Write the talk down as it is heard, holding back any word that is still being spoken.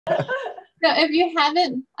So if you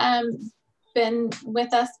haven't been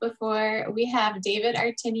with us before, we have David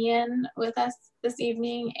Artinian with us this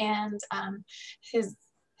evening, and his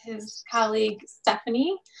colleague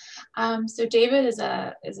Stephanie. So David is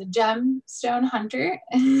a gemstone hunter,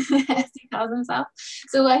 as he calls himself.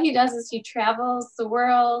 So what he does is he travels the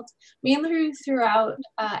world, mainly throughout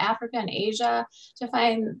Africa and Asia, to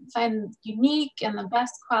find unique and the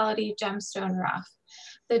best quality gemstone rough.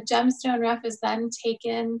 The gemstone rough is then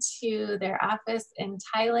taken to their office in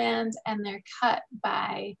Thailand, and they're cut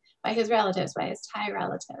by his relatives, by his Thai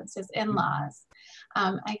relatives, his in-laws.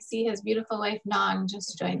 I see his beautiful wife Nong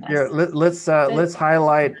just joined us. Here, let's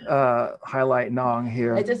highlight Nong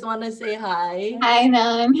here. I just want to say hi. Hi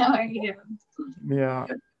Nong, how are you? Yeah.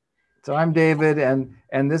 So I'm David,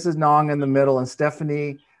 and this is Nong in the middle, and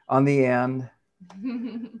Stephanie on the end.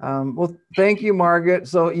 Well, thank you, Margaret.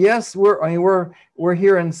 So yes, we're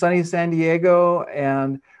here in sunny San Diego,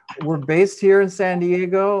 and we're based here in San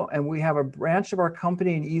Diego, and we have a branch of our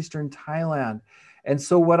company in Eastern Thailand. And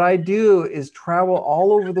so what I do is travel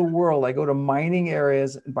all over the world. I go to mining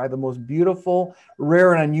areas and buy the most beautiful,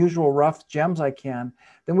 rare, and unusual rough gems I can.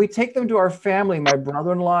 Then we take them to our family, my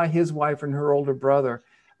brother-in-law, his wife, and her older brother.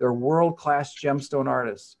 They're world-class gemstone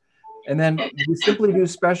artists. And then we simply do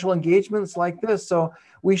special engagements like this. So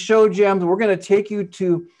we show gems. We're going to take you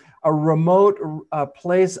to a remote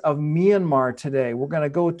place of Myanmar today. We're going to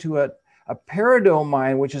go to a peridot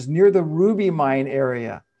mine, which is near the ruby mine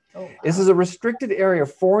area. Oh, wow. This is a restricted area.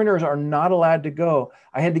 Foreigners are not allowed to go.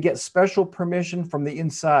 I had to get special permission from the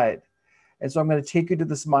inside. And so I'm going to take you to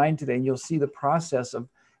this mine today, and you'll see the process of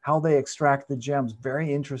how they extract the gems.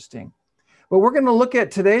 Very interesting. But we're going to look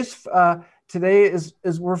at today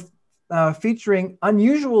we're featuring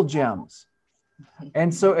unusual gems.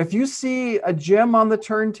 And so if you see a gem on the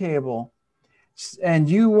turntable and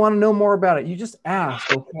you want to know more about it, you just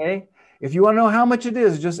ask, okay? If you want to know how much it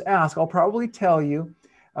is, just ask. I'll probably tell you.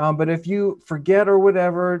 But if you forget or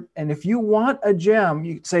whatever, and if you want a gem,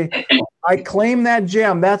 you say, I claim that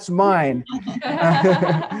gem, that's mine.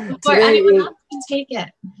 Or anyone else can take it.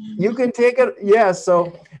 You can take it, yeah.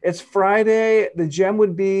 So it's Friday. The gem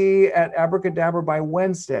would be at Abracadabra by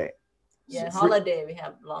Wednesday. Yeah, holiday, we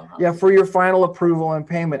have long holiday. Yeah, for your final approval and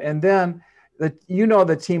payment. And then, the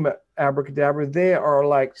team at Abracadabra, they are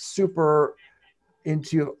like super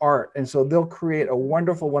into art. And so they'll create a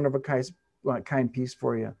wonderful, one-of-a-kind piece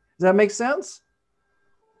for you. Does that make sense?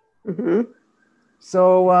 Mm-hmm.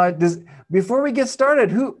 So before we get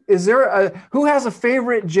started, who has a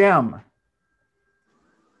favorite gem?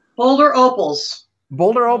 Boulder opals.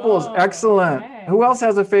 Boulder opals, excellent. Okay. Who else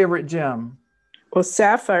has a favorite gem? Well,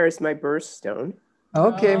 sapphire is my birthstone.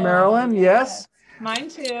 Okay, Marilyn, yes. Mine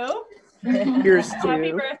too. Yours too.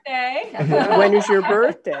 Happy birthday. When is your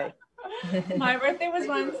birthday? My birthday was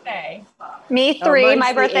Wednesday. Me three.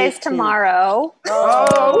 My birthday's tomorrow.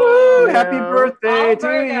 Oh, woo, happy birthday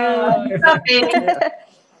to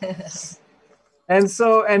you.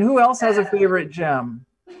 And who else has a favorite gem?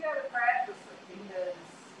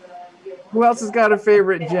 Who else has got a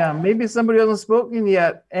favorite gem? Maybe somebody hasn't spoken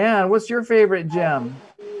yet. Anne, what's your favorite gem?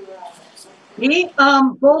 Me,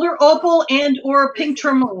 Boulder opal and or pink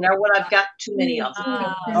tourmaline are what I've got too many of.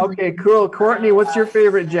 Okay, cool. Courtney, what's your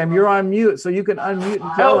favorite gem? You're on mute, so you can unmute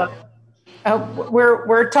and tell us. Oh,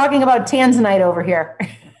 we're talking about tanzanite over here.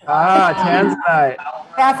 Ah, tanzanite.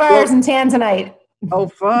 Sapphires and tanzanite. Oh,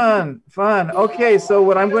 fun. Okay, so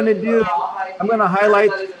what I'm going to do, I'm going to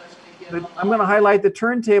highlight the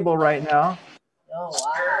turntable right now. Oh,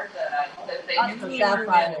 wow.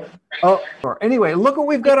 Oh, anyway, look what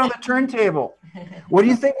we've got on the turntable. What do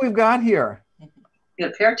you think we've got here? You got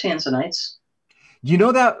a pair of tanzanites. Do you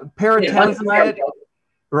know that pair of tanzanite?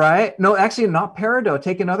 Right? No, actually not peridot.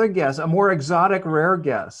 Take another guess. A more exotic, rare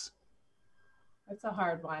guess. That's a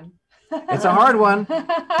hard one. It's a hard one.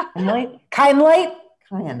 Kyanite.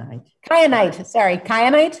 Sorry,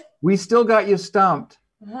 kyanite. We still got you stumped.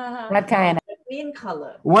 Not kyanite. Green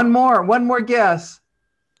color. One more guess.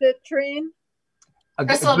 Citrine.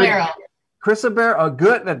 Chrysoberyl. Chrysoberyl. Oh,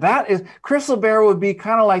 good. That is chrysoberyl would be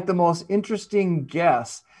kind of like the most interesting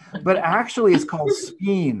guess, but actually it's called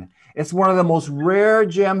sphene. It's one of the most rare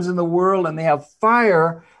gems in the world, and they have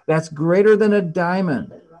fire that's greater than a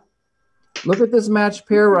diamond. Look at this matched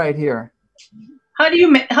pair right here. How do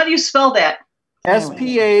you spell that?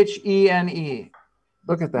 S-P-H-E-N-E.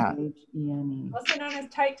 Look at that. Also known as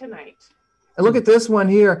titanite. And look at this one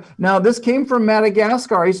here. Now, this came from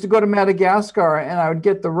Madagascar. I used to go to Madagascar, and I would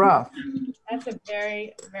get the rough. That's a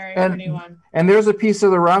very, very pretty one. And there's a piece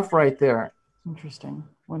of the rough right there. Interesting.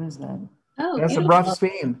 What is that? Oh, that's a rough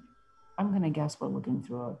sphene. I'm going to guess we're looking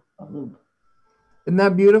through a loop. Isn't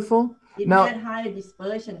that beautiful? It Now, had higher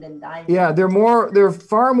dispersion than diamonds. yeah, they're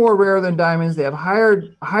far more rare than diamonds. They have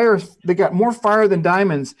they got more fire than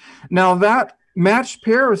diamonds. Now that matched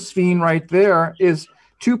pair of sphene right there is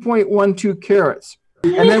 2.12 carats.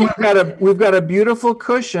 And then we've got a beautiful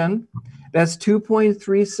cushion that's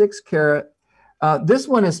 2.36 carat. This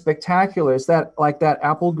one is spectacular. It's like that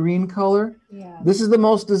apple green color. Yeah. This is the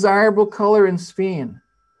most desirable color in sphene.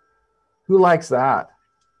 Who likes that?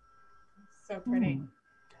 So pretty.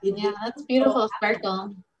 Yeah, that's beautiful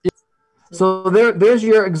sparkle. So there's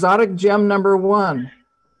your exotic gem number 1.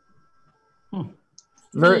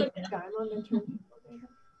 Very.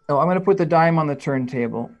 Oh, I'm going to put the dime on the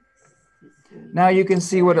turntable. Now you can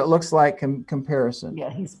see what it looks like in comparison. Yeah,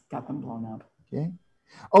 he's got them blown up. Okay.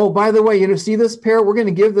 Oh, by the way, you know, see this pair? We're going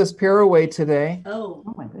to give this pair away today. Oh,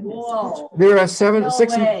 Oh my goodness. whoa. They're a No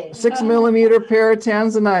way. 6 millimeter pair of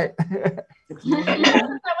tanzanite. That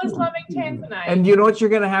was loving tanzanite. And you know what you're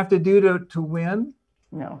going to have to do to win?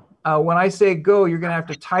 No. When I say go, you're going to have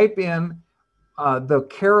to type in the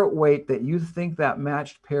carat weight that you think that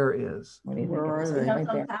matched pair is. What do you think? Where are It's they? right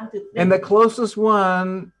there. And the closest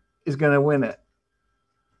one is going to win it.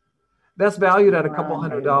 That's valued at a couple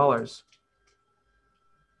 $100.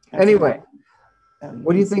 Anyway,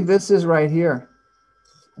 what do you think this is right here?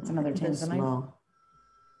 That's another tanzanite. Small.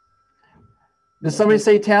 Did somebody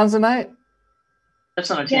say tanzanite? That's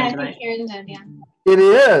not a Yeah, I tanzanite. think Karen did, yeah. It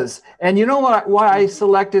is. And you know why I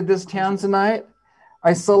selected this tanzanite?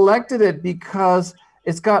 I selected it because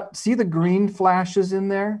it's got, see the green flashes in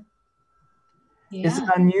there? It's an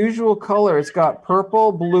Yeah. unusual color. It's got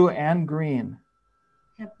purple, blue, and green.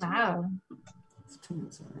 Wow.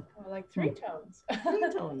 Oh, like 3 tones.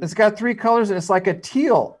 It's got 3 colors and it's like a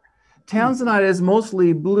teal. Tanzanite is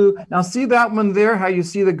mostly blue. Now see that one there, how you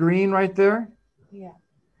see the green right there? Yeah.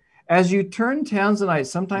 As you turn tanzanite,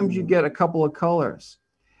 sometimes you get a couple of colors.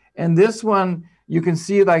 And this one, you can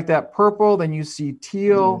see like that purple, then you see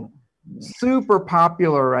teal. Super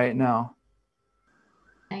popular right now.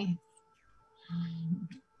 Nice.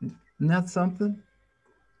 Isn't that something?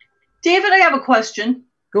 David, I have a question.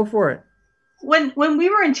 Go for it. When we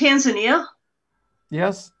were in Tanzania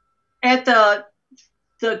Yes? at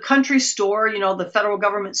the country store, you know, the federal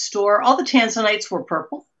government store, all the tanzanites were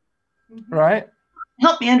purple. Right?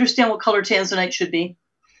 Help me understand what color tanzanite should be.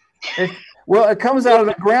 Well, it comes out of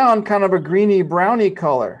the ground kind of a greeny browny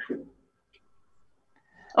color.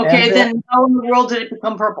 Okay, And then how in the world did it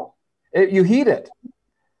become purple? You heat it.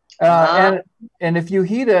 And if you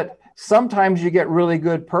heat it, sometimes you get really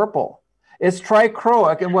good purple. It's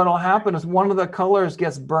trichroic, and what will happen is one of the colors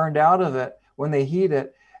gets burned out of it when they heat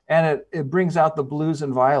it, and it brings out the blues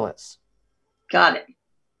and violets. Got it.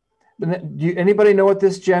 Anybody know what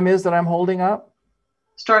this gem is that I'm holding up?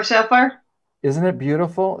 Star sapphire? Isn't it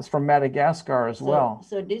beautiful? It's from Madagascar as well.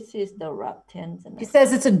 So this is the rock tanzanite. He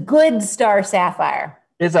says it's a good star sapphire.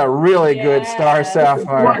 It's a really good star Yeah.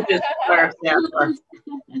 sapphire. Gorgeous star sapphire.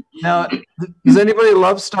 Now, does anybody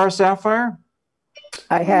love star sapphire?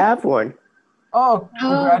 I have one. Oh, Oh,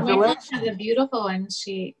 my mom congratulations. has a beautiful one.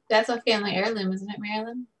 That's a family heirloom, isn't it,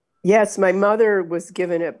 Marilyn? Yes, my mother was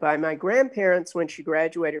given it by my grandparents when she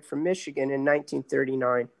graduated from Michigan in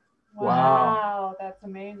 1939. Wow, that's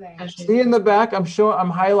amazing. See in the back, I'm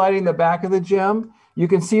highlighting the back of the gem. You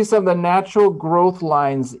can see some of the natural growth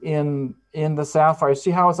lines in the sapphire.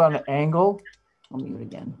 See how it's on an angle? I'll mute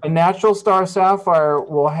again. A natural star sapphire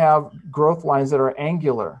will have growth lines that are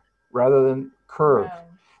angular rather than curved. Wow.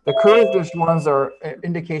 The curved ones are an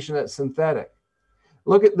indication that it's synthetic.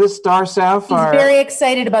 Look at this star He's sapphire. very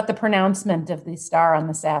excited about the pronouncement of the star on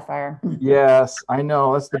the sapphire. Yes, I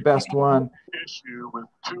know. That's the best one.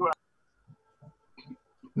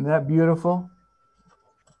 Isn't that beautiful?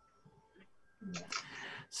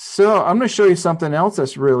 So I'm going to show you something else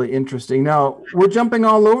that's really interesting. Now, we're jumping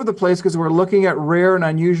all over the place because we're looking at rare and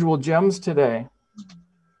unusual gems today.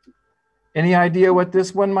 Any idea what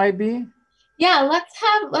this one might be? Yeah, let's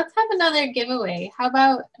have another giveaway. How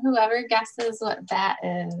about whoever guesses what that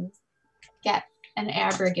is gets an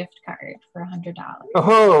Abra gift card for $100.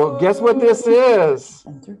 Oh, guess what this is?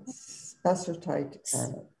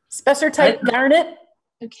 Spessartite garnet.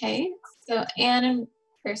 Okay, so Anne,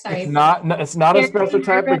 or sorry, It's not a special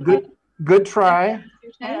type, but good try.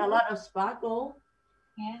 And a lot of sparkle.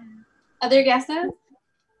 Yeah. Other guesses?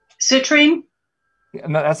 Citrine?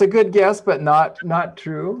 No, that's a good guess, but not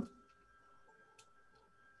true.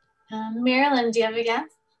 Marilyn, do you have a guess?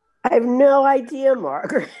 I have no idea,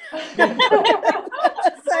 Margaret. I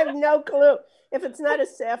have no clue. If it's not a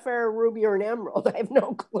sapphire, ruby, or an emerald, I have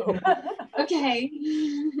no clue. Okay.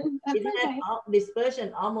 That's Isn't okay. that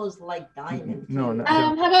dispersion almost like diamond? No, too? no.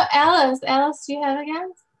 How about Alice? Alice, do you have a guess?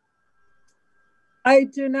 I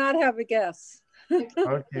do not have a guess.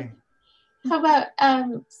 Okay. How about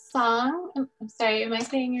Song? I'm sorry, am I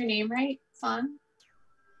saying your name right? Song?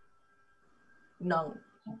 No,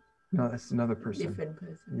 No, that's another person. different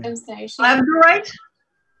person. Yeah. I'm sorry. Labradorite?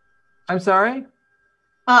 I'm sorry?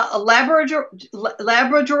 A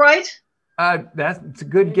labradorite? That's a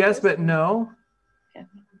good guess, but no.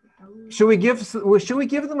 Should we give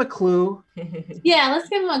them a clue? Yeah, let's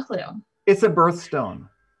give him a clue. It's a birthstone.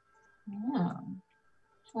 Oh,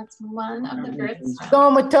 that's one of the birthstones.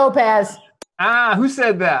 Going with topaz. Ah, who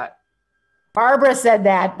said that? Barbara said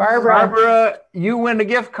that. Barbara. Barbara, you win a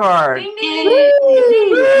gift card. Ding, Woo! ding, ding,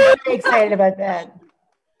 ding. Very excited about that.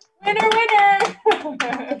 Winner, winner.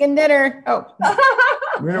 Chicken dinner. Oh.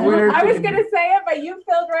 Winner, winner, I was chicken going to say it, but you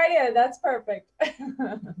filled right in. That's perfect.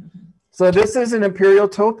 So this is an imperial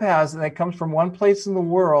topaz, and it comes from one place in the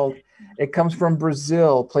world. It comes from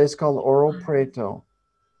Brazil, a place called Ouro Preto.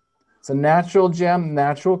 It's a natural gem,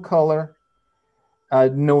 natural color.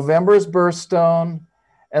 November's birthstone.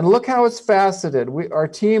 And look how it's faceted. Our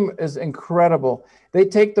team is incredible. They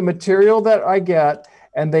take the material that I get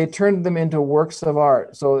and they turn them into works of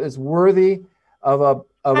art. So it's worthy of an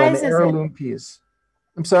heirloom piece.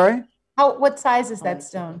 I'm sorry? What size is that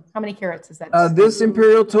stone? How many carats is that? This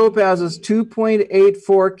imperial topaz is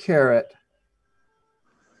 2.84 carat.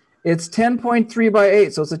 It's 10.3 by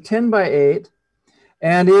 8, so it's a 10 by 8.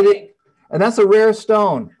 And that's a rare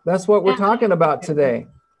stone. That's what we're talking about today.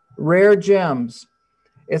 Rare gems.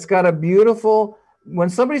 It's got a beautiful, when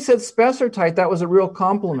somebody said spessartite, that was a real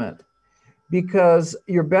compliment because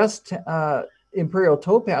your best imperial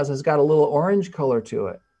topaz has got a little orange color to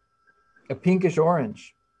it, a pinkish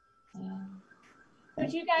orange.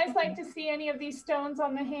 Would you guys like to see any of these stones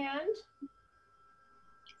on the hand?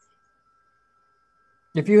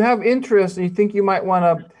 If you have interest and you think you might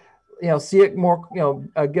want to, see it more,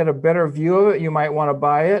 get a better view of it, you might want to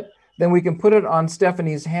buy it. Then we can put it on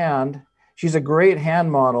Stephanie's hand. She's a great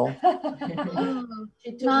hand model.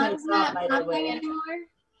 She took my job, by the way. Anymore?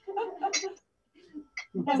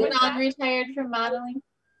 Has Nong retired from modeling?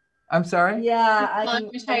 I'm sorry? Yeah, Nong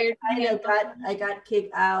retired from I got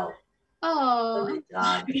kicked out. Oh,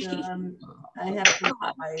 Of the job, so, I have to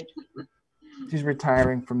hide. She's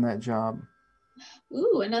retiring from that job.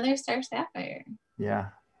 ooh, another star sapphire. Yeah.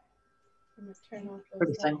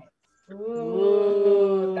 Pretty thing.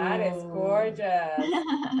 Ooh, that is gorgeous.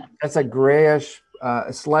 That's a grayish,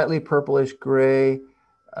 slightly purplish gray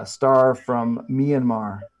star from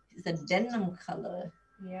Myanmar. It's a denim color.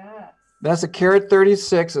 Yes. That's a carat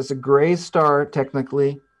 36. It's a gray star,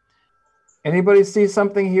 technically. Anybody see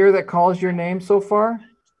something here that calls your name so far?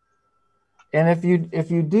 And if you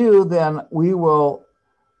do, then we'll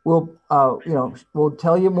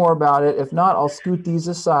tell you more about it. If not, I'll scoot these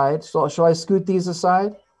aside. So shall I scoot these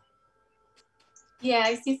aside? Yeah,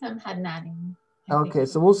 I see some head nodding. Okay,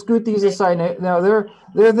 so we'll scoot these aside. Now they're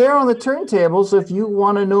there on the turntable, so if you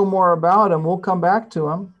want to know more about them, we'll come back to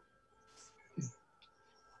them.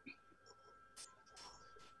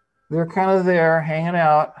 They're kind of there, hanging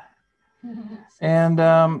out. And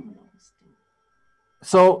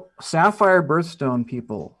so sapphire birthstone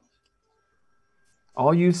people,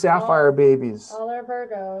 all you sapphire babies. All our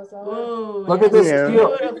Virgos. Ooh, Look at this that's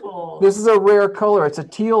teal. beautiful. This is a rare color. It's a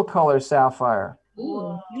teal color sapphire.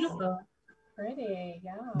 Ooh, beautiful. Pretty,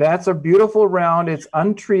 yeah. That's a beautiful round. It's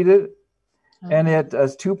untreated, and it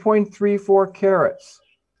is 2.34 carats.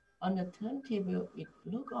 On the turntable, it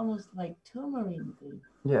look almost like tourmaline.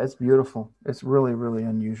 Yeah, it's beautiful. It's really, really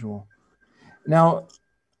unusual. Now,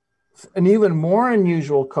 an even more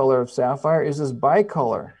unusual color of sapphire is this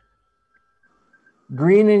bicolor,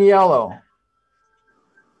 green and yellow.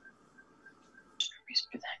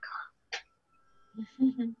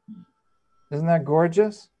 Isn't that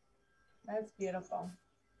gorgeous? That's beautiful.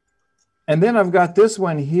 And then I've got this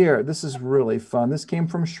one here. This is really fun. This came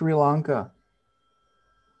from Sri Lanka.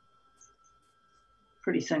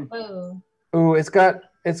 Pretty thing. Whoa. Ooh, it's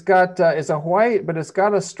a white, but it's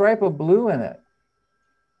got a stripe of blue in it.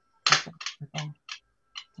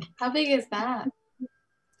 How big is that?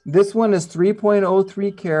 This one is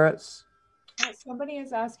 3.03 carats. Somebody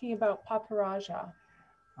is asking about paparaja.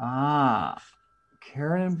 Ah,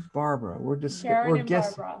 Karen and Barbara. We're guessing Barbara.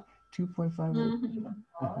 2.5.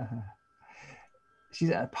 Mm-hmm. She's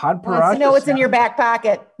a pod Wants to know what's in your back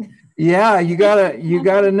pocket. Yeah, you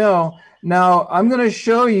gotta know. Now I'm gonna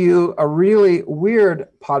show you a really weird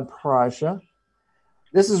podparasha.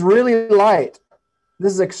 This is really light.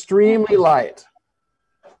 This is extremely light.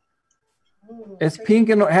 It's pink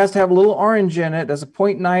and it has to have a little orange in it. There's a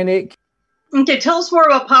 0.98. Okay, tell us more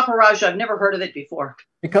about Paparaja. I've never heard of it before.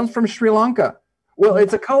 It comes from Sri Lanka. Well,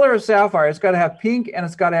 it's a color of sapphire. It's got to have pink and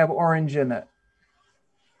it's got to have orange in it.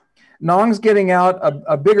 Nong's getting out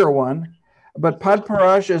a bigger one, but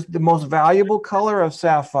Padparaj is the most valuable color of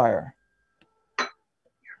sapphire.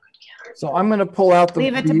 So I'm going to pull out the...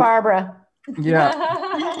 Leave it to Barbara. Yeah.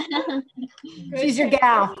 She's your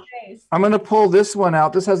gal. I'm going to pull this one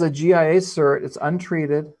out. This has a GIA cert. It's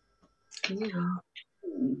untreated.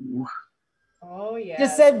 Oh, yeah.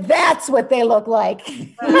 Just said that's what they look like.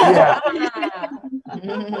 Yeah.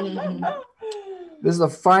 This is the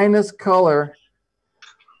finest color.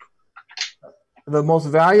 The most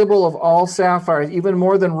valuable of all sapphires, even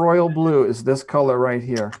more than royal blue, is this color right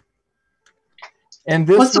here. And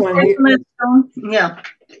this What's the one, price on that stone? Yeah.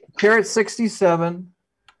 carat 67.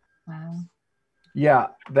 Wow. Yeah,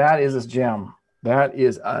 that is a gem. That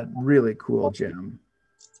is a really cool gem.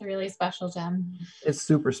 It's a really special gem. It's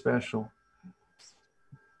super special.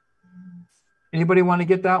 Anybody want to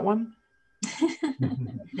get that one?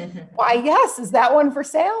 Why, yes. Is that one for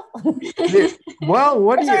sale? Well,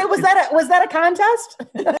 what do Sorry, you... was that a contest?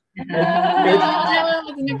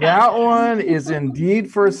 That one is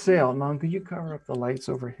indeed for sale. Nong, could you cover up the lights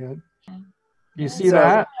overhead? You see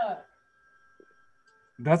that?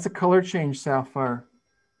 That's a color change sapphire.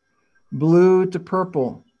 Blue to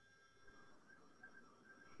purple.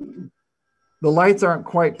 The lights aren't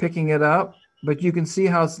quite picking it up, but you can see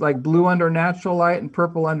how it's like blue under natural light and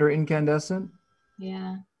purple under incandescent.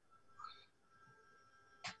 Yeah.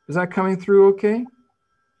 Is that coming through okay?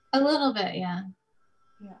 A little bit, yeah.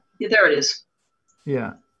 Yeah, there it is.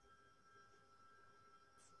 Yeah.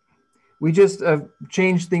 We just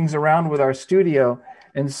changed things around with our studio,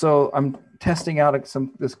 and so I'm testing out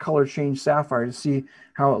this color change sapphire to see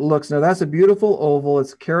how it looks. Now that's a beautiful oval.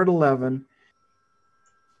 It's carat 11.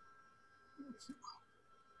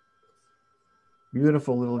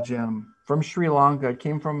 Beautiful little gem from Sri Lanka. It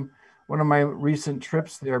came from one of my recent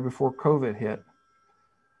trips there before COVID hit.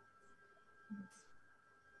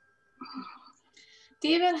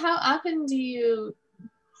 David, how often do you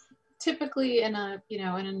typically in a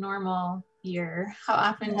normal year, how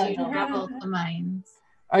often do you travel to mines?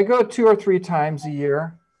 I go 2 or 3 times a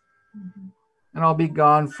year, and I'll be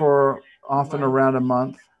gone for often around a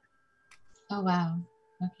month. Oh, wow.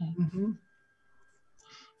 Okay.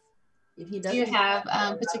 Do you have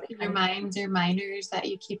particular mines or miners that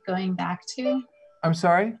you keep going back to? I'm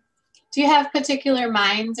sorry? Do you have particular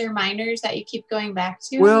mines or miners that you keep going back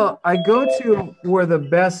to? Well, I go to where the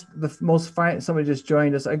most fine, somebody just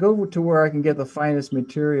joined us. I go to where I can get the finest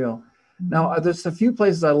material. Now, there's a few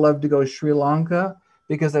places I love to go. Sri Lanka,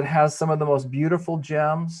 because it has some of the most beautiful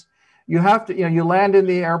gems. You have to, you land in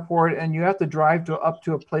the airport and you have to drive up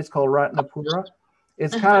to a place called Ratnapura.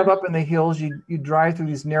 It's kind of up in the hills. You drive through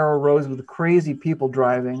these narrow roads with crazy people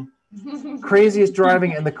driving. Craziest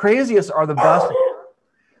driving, and the craziest are the buses.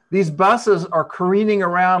 These buses are careening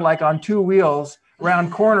around like on 2 wheels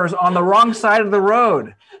around corners on the wrong side of the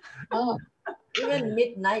road. Oh. Even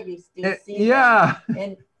midnight you still see yeah.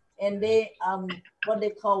 them. And they what they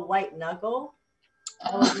call white knuckle.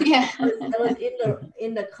 I was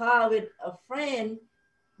in the car with a friend,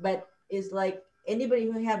 but it's like anybody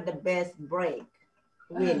who have the best brake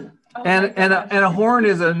win. And a horn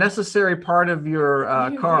is a necessary part of your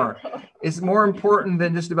car. It's more important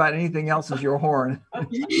than just about anything else is your horn.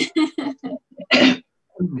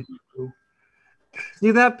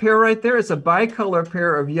 See that pair right there? It's a bicolor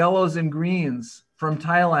pair of yellows and greens from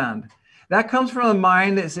Thailand. That comes from a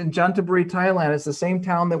mine that's in Chanthaburi, Thailand. It's the same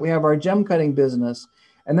town that we have our gem cutting business.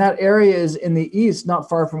 And that area is in the east, not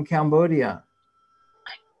far from Cambodia.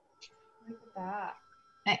 Look at that.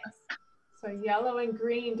 Nice. So yellow and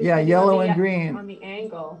green. Yeah, yellow and green. On the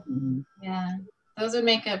angle. Yeah. Those would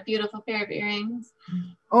make a beautiful pair of earrings.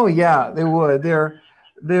 Oh yeah, they would. They're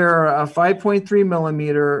a 5.3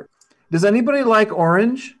 millimeter. Does anybody like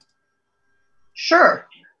orange? Sure.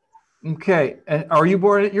 Okay. And are you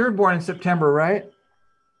born? You're born in September, right?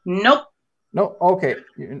 Nope. No. Okay.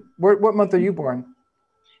 What month are you born?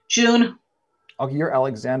 June. Okay, you're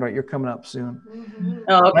alexandrite. You're coming up soon.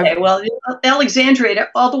 Oh, okay. Well, alexandrite,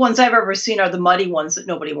 all the ones I've ever seen are the muddy ones that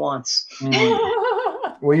nobody wants.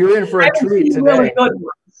 Well, you're in for a treat today. Really good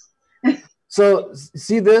ones. So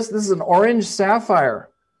see this? This is an orange sapphire.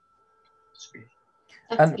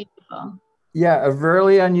 That's beautiful. Yeah, a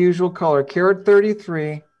very unusual color. Carat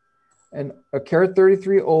 33 and a carat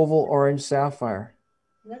 33 oval orange sapphire.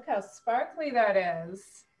 Look how sparkly that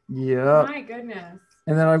is. Yeah. My goodness.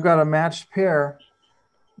 And then I've got a matched pair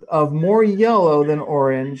of more yellow than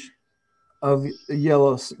orange of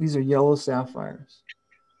yellow. These are yellow sapphires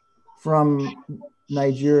from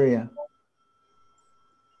Nigeria.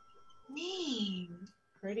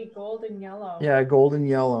 Pretty golden yellow. Yeah, golden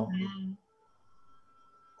yellow.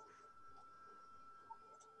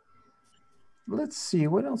 Let's see,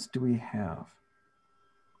 what else do we have?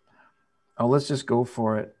 Oh, let's just go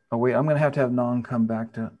for it. Oh wait, I'm gonna have to have Nong come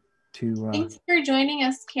back to Thanks for joining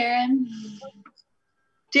us, Karen.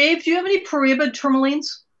 Dave, do you have any Paraiba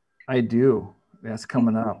tourmalines? I do. That's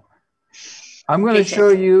coming up. I'm going to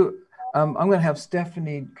show you. I'm going to have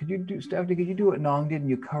Stephanie. Could you do what Nong did and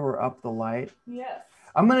you cover up the light? Yes.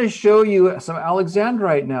 I'm going to show you some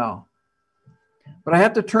alexandrite now, but I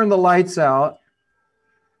have to turn the lights out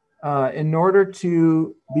in order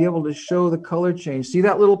to be able to show the color change. See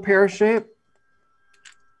that little pear shape?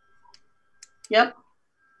 Yep.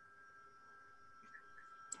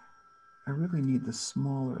 I really need the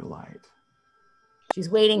smaller light. She's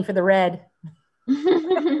waiting for the red.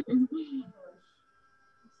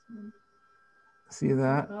 See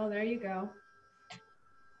that? Oh, there you go.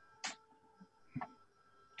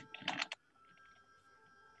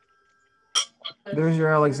 There's your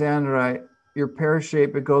alexandrite. Your pear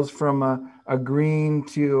shape, it goes from a green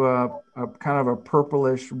to a kind of a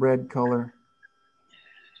purplish red color.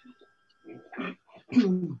 How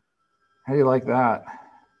do you like that?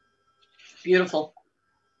 Beautiful.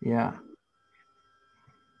 Yeah.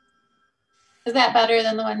 Is that better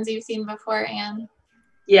than the ones you've seen before, Anne?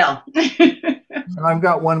 Yeah. And I've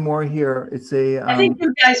got one more here. It's a. I think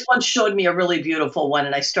you guys once showed me a really beautiful one,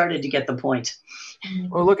 and I started to get the point.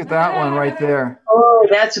 Oh, look at that one right there. Oh,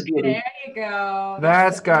 that's a beauty. There you go.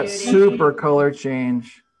 That's got super color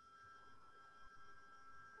change.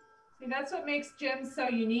 See, that's what makes gems so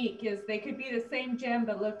unique, is they could be the same gem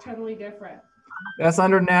but look totally different. That's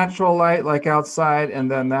under natural light, like outside, and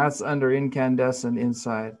then that's under incandescent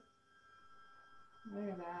inside. Look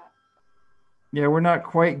at that. Yeah, we're not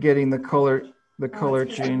quite getting the color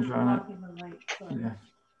change on it. Yeah.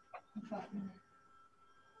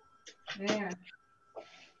 There.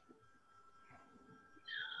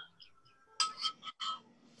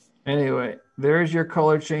 Anyway, there's your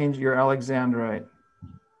color change, your alexandrite.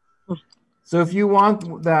 So if you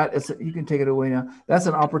want that, you can take it away now. That's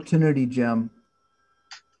an opportunity gem.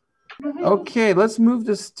 Okay, let's move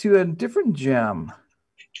this to a different gem.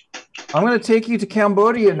 I'm going to take you to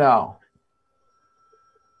Cambodia now.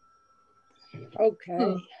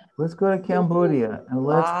 Okay. Let's go to Cambodia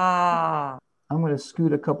and I'm going to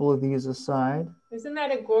scoot a couple of these aside. Isn't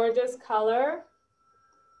that a gorgeous color?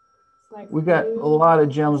 It's like We got a lot of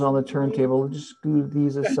gems on the turntable. We'll just scoot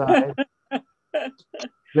these aside.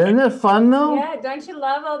 Isn't it fun though? Yeah, don't you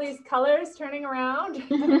love all these colors turning around?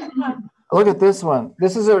 Look at this one.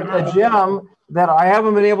 This is a gem that I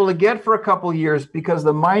haven't been able to get for a couple years because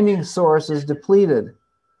the mining source is depleted.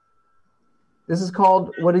 This is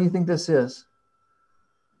called, what do you think this is?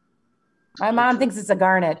 My mom thinks it's a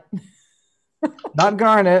garnet. Not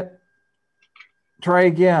garnet. Try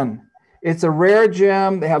again. It's a rare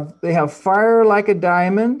gem. They have fire like a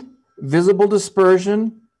diamond, visible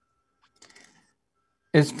dispersion.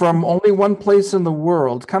 It's from only one place in the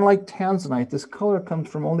world. It's kind of like tanzanite. This color comes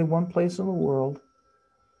from only one place in the world.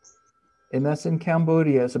 And that's in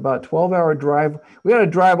Cambodia. It's about a 12-hour drive. We got to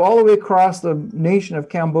drive all the way across the nation of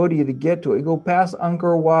Cambodia to get to it. You go past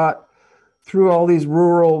Angkor Wat, through all these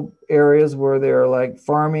rural areas where they're like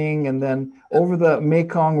farming, and then over the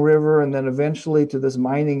Mekong River, and then eventually to this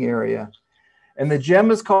mining area. And the gem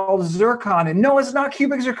is called zircon. And no, it's not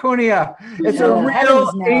cubic zirconia. It's a real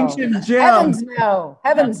ancient gem. Heavens no.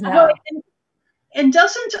 Heavens no. And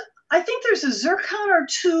I think there's a zircon or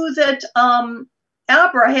two that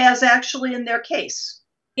Abra has actually in their case.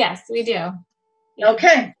 Yes, we do. Yeah.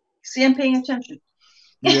 Okay. See, I'm paying attention.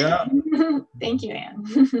 Yeah. Thank you, Anne.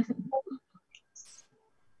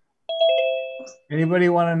 Anybody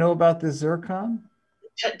want to know about the zircon?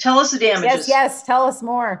 Tell us the damages. Yes, tell us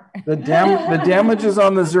more. The damages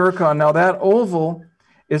on the zircon. Now that oval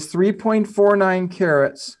is 3.49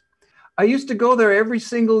 carats. I used to go there every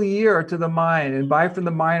single year to the mine and buy from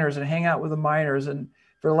the miners and hang out with the miners. And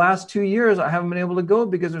for the last 2 years, I haven't been able to go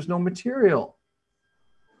because there's no material.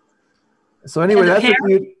 So anyway, that's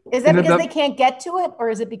is that because they can't get to it, or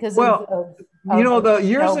is it because of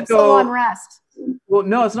years ago, civil unrest? Well,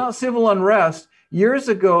 no, it's not civil unrest. Years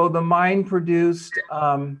ago, the mine produced,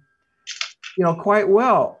 quite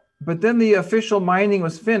well, but then the official mining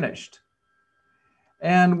was finished.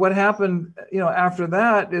 And what happened, after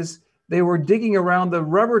that is they were digging around the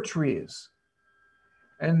rubber trees,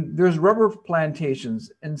 and there's rubber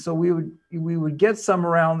plantations, and so we would get some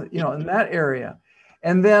around, in that area.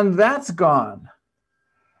 and then that's gone.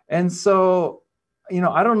 And so, you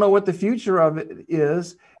know, I don't know what the future of it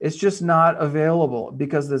is. It's just not available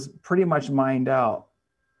because it's pretty much mined out.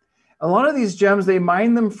 A lot of these gems, they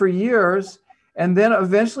mine them for years, and then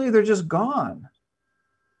eventually they're just gone.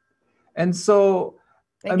 And so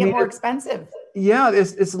they get more expensive. Yeah,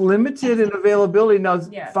 it's limited in availability. Now,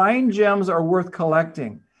 fine gems are worth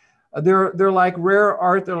collecting. They're like rare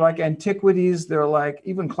art. They're like antiquities. They're like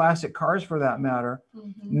even classic cars for that matter.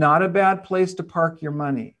 Not a bad place to park your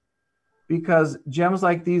money because gems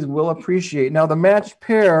like these will appreciate. Now, the matched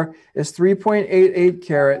pair is 3.88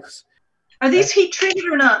 carats. Are these heat treated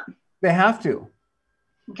or not? They have to.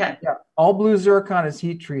 Okay. Yeah, all blue zircon is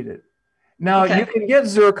heat treated. Now, you can get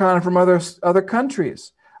zircon from other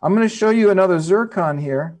countries. I'm going to show you another zircon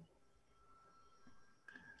here.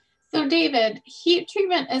 So David, heat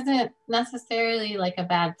treatment isn't necessarily like a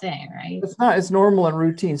bad thing, right? It's not. It's normal and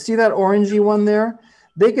routine. See that orangey one there?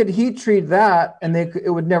 They could heat treat that and it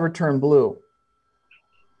would never turn blue.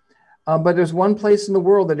 But there's one place in the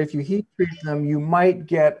world that if you heat treat them, you might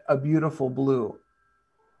get a beautiful blue.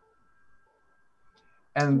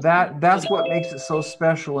 And that's what makes it so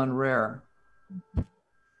special and rare.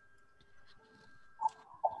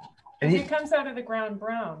 And it comes out of the ground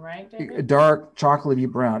brown, right, David? Dark chocolatey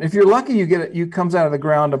brown. If you're lucky, you get it. You comes out of the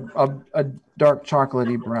ground a dark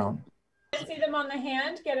chocolatey brown. See them on the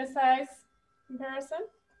hand. Get a size comparison.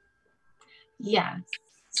 Yes.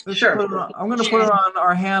 Sure. I'm going to put it on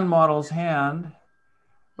our hand model's hand,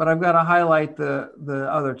 but I've got to highlight the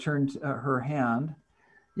other her hand.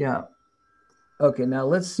 Yeah. Okay. Now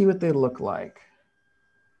let's see what they look like.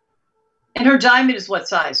 And her diamond is what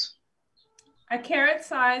size? A carat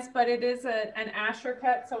size, but it is an Asher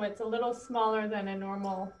cut, so it's a little smaller than a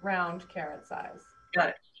normal round carat size. Got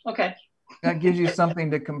it. Okay. That gives you something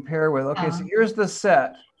to compare with. Okay, so here's the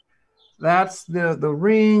set. That's the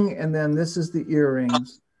ring, and then this is the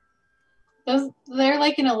earrings. They're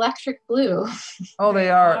like an electric blue. Oh, they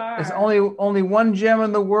are. It's only one gem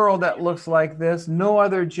in the world that looks like this. No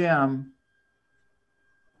other gem.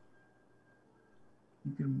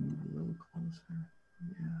 You can move a little closer.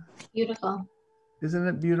 Yeah. Beautiful. Isn't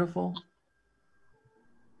it beautiful?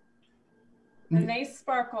 And they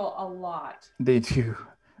sparkle a lot. They do.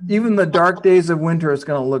 Even the dark days of winter, it's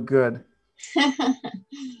going to look good.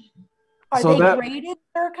 Are they graded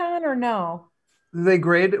zircon or no? They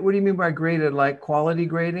graded? What do you mean by graded? Like quality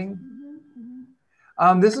grading?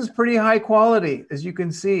 This is pretty high quality, as you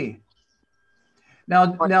can see.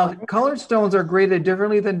 Now colored stones are graded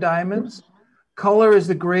differently than diamonds. Color is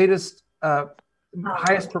the greatest,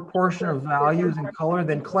 highest proportion of values in color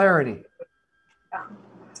than clarity.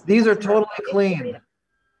 These are totally clean.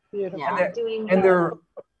 And they're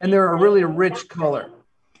a really rich color.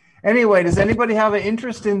 Anyway, does anybody have an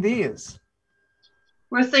interest in these?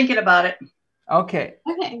 We're thinking about it. Okay.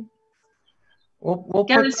 Okay. We'll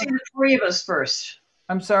got to see the Paribas first.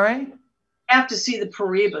 I'm sorry? Have to see the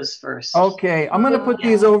Paribas first. Okay, I'm going to put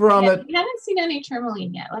these over on the. We haven't seen any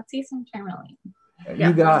tourmaline yet. Let's see some tourmaline.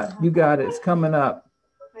 You got it. It's coming up.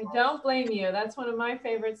 I don't blame you. That's one of my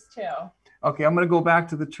favorites too. Okay, I'm going to go back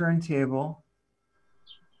to the turntable.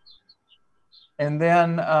 And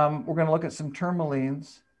then we're going to look at some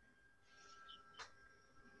tourmalines.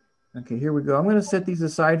 Okay, here we go. I'm going to set these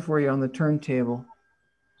aside for you on the turntable.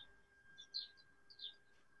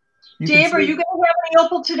 Dave, are you going to have any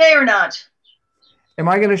opal today or not? Am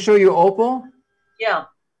I going to show you opal? Yeah.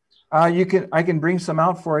 I can bring some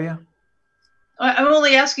out for you. I'm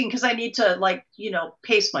only asking because I need to, like,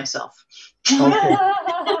 pace myself. Okay.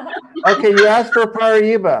 Okay, you asked for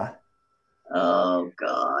Paraiba. Oh,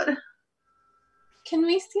 God. Can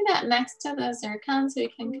we see that next to the zircon so we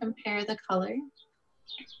can compare the color?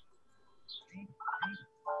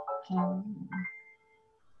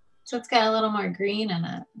 So it's got a little more green in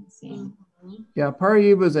it. Let's see. Yeah,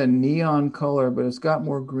 Paraiba is a neon color, but it's got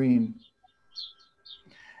more green.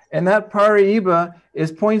 And that Paraiba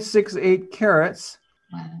is 0.68 carats.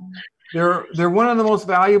 Wow. They're one of the most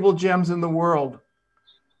valuable gems in the world.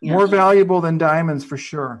 Yeah. More valuable than diamonds for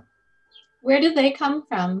sure. Where did they come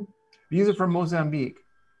from? These are from Mozambique.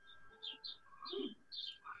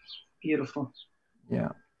 Beautiful. Yeah.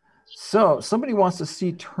 So somebody wants to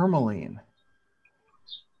see tourmaline.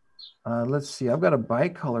 Let's see. I've got a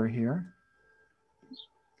bicolor here.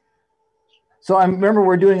 So I remember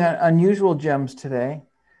we're doing unusual gems today.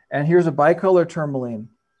 And here's a bicolor tourmaline.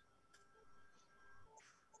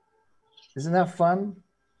 Isn't that fun?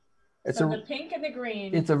 It's the pink and the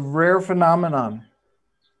green. It's a rare phenomenon.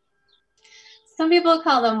 Some people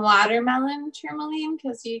call them watermelon tourmaline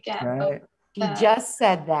because you get. Right. You just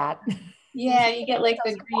said that. Yeah, you get like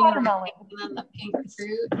the green watermelon and then the pink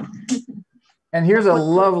fruit. And here's a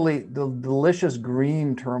lovely, delicious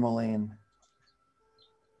green tourmaline.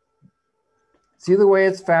 See the way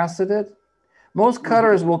it's faceted? Most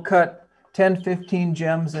cutters will cut 10, 15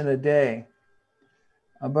 gems in a day,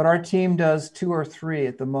 but our team does 2 or 3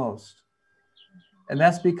 at the most. And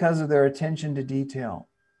that's because of their attention to detail.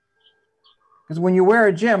 Because when you wear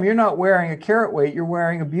a gem, you're not wearing a carat weight, you're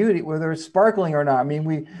wearing a beauty, whether it's sparkling or not. I mean,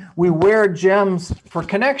 we wear gems for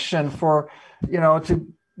connection, for, you know,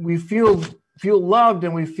 we feel loved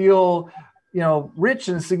and we feel, you know, rich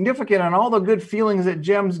and significant and all the good feelings that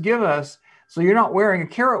gems give us. So you're not wearing a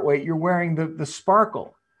carat weight, you're wearing the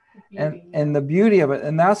sparkle and the beauty of it.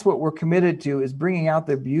 And that's what we're committed to, is bringing out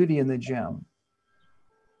the beauty in the gem.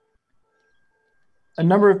 A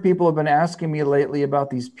number of people have been asking me lately about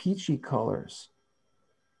these peachy colors.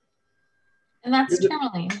 And that's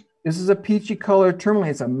tourmaline. This is a peachy colored tourmaline.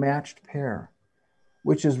 It's a matched pair,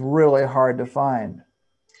 which is really hard to find.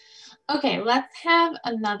 Okay, let's have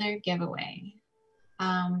another giveaway.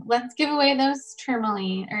 Let's give away those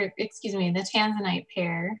tourmaline, or excuse me, the tanzanite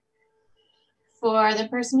pair for the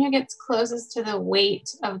person who gets closest to the weight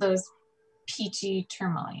of those peachy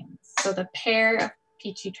tourmalines. So the pair of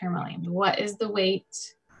peachy tourmaline. What is the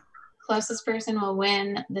weight? Closest person will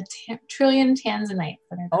win the trillion tanzanite.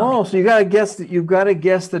 Oh, so you got to guess that. You've got to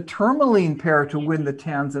guess the tourmaline pair to win the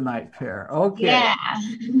tanzanite pair. Okay. Yeah.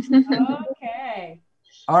 Okay.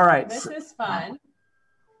 All right. This is fun.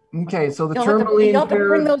 Okay, so the You'll tourmaline have to pair.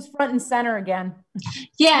 bring those front and center again.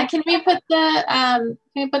 Yeah, can we put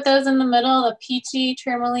those in the middle, the peachy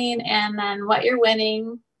tourmaline, and then what you're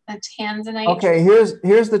winning, a tanzanite. Okay, here's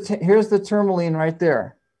the tourmaline right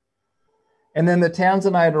there. And then the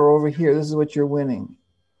tanzanite are over here. This is what you're winning.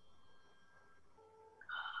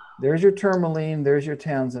 There's your tourmaline, there's your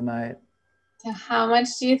tanzanite. So how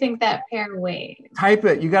much do you think that pair weighs? Type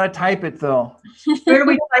it. You got to type it though. Where do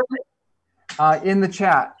we type it? In the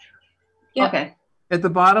chat. Yep. Okay. At the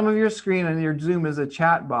bottom of your screen on your Zoom is a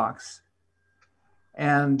chat box.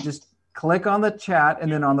 And just click on the chat,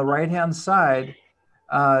 and then on the right-hand side,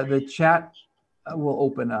 the chat will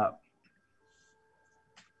open up.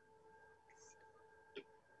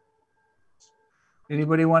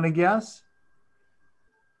 Anybody want to guess?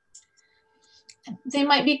 They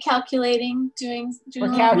might be calculating, doing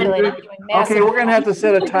We're calculating. Okay, we're going to have to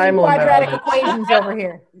set a time limit. Quadratic equations over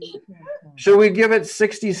here. Should we give it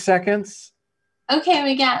 60 seconds? Okay,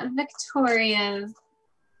 we got Victoria's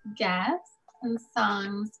guess and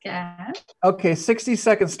Song's guess. Okay, 60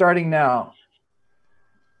 seconds starting now.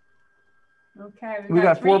 Okay, We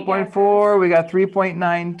got 4.4, we got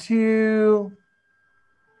 3.92,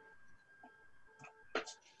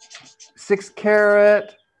 6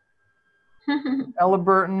 carat, Ella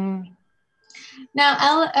Burton. Now,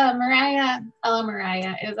 Ella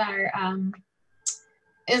Mariah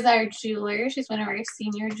is our jeweler. She's one of our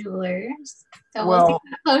senior jewelers. So we'll see how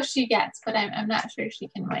close she gets, but I'm not sure she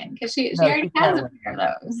can win because she already has a pair of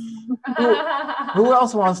those. Who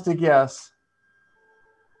else wants to guess?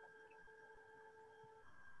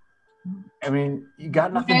 I mean, you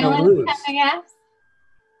got nothing to lose.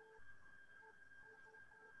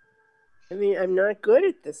 I mean, I'm not good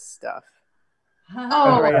at this stuff.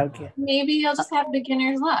 Oh, right, okay. Maybe you'll just have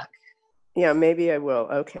beginner's luck. Yeah, maybe I will.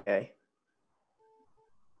 Okay.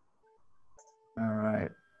 All right.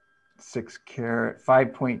 6 carat,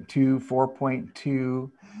 5.2,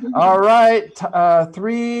 4.2. All right.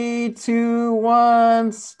 3, 2,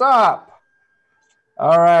 1, stop.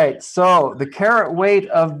 All right. So the carat weight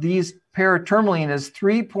of these pair of tourmaline is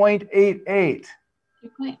 3.88.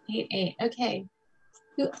 3.88. Okay.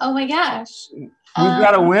 Oh my gosh. We've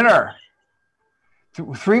got a winner.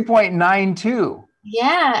 3.92.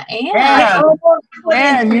 Yeah,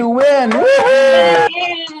 and you win.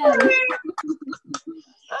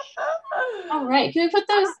 All right, can we put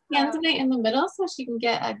those tanzanite in the middle so she can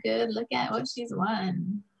get a good look at what she's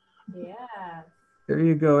won? Yeah. There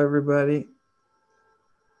you go, everybody.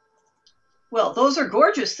 Well, those are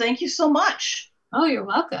gorgeous. Thank you so much. Oh, you're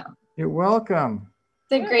welcome. You're welcome.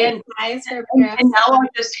 It's a great size for and now I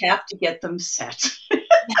just have to get them set.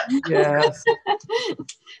 Yes.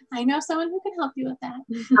 I know someone who can help you with that.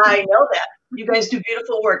 I know that. You guys do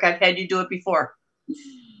beautiful work. I've had you do it before.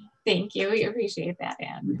 Thank you. We appreciate that,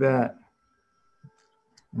 Anne. You bet.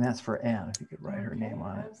 And that's for Anne, if you could write her name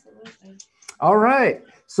on it. Absolutely. All right.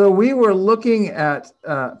 So we were looking at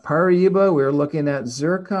Paraiba, we were looking at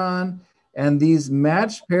zircon, and these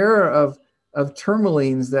matched pair of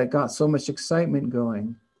tourmalines that got so much excitement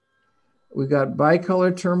going. We got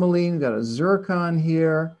bicolor tourmaline, got a zircon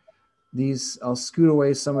here. These, I'll scoot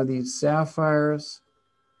away some of these sapphires.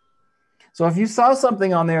 So if you saw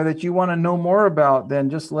something on there that you want to know more about, then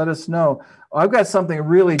just let us know. I've got something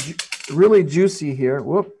really, really juicy here.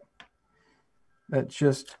 Whoop. That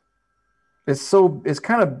just, it's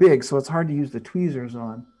kind of big, so it's hard to use the tweezers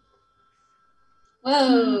on.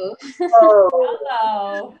 Whoa.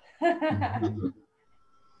 Hello.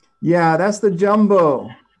 Yeah, that's the jumbo.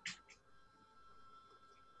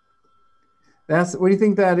 What do you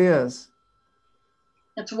think that is?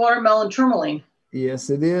 It's watermelon tourmaline. Yes,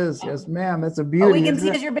 it is. Yes, ma'am. That's a beauty. All we can see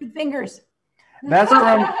is your big fingers. That's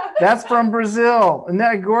from Brazil. Isn't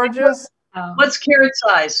that gorgeous? What's carat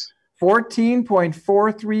size?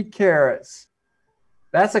 14.43 carats.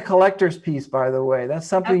 That's a collector's piece, by the way. That's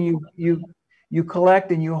something you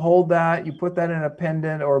collect and you hold that. You put that in a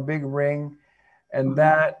pendant or a big ring, and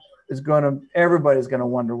that is everybody's gonna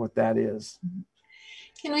wonder what that is.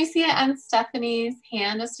 Can we see it on Stephanie's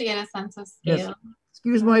hand just to get a sense of scale? Yes.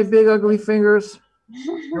 Excuse my big ugly fingers.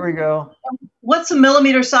 Here we go. What's the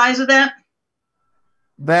millimeter size of that?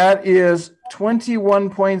 That is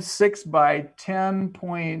 21.6 by 10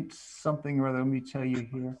 point something or other. Let me tell you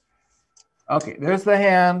here. Okay, there's the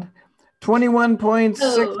hand.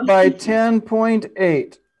 21.6 by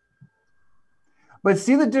 10.8. But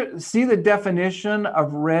see the definition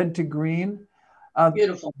of red to green?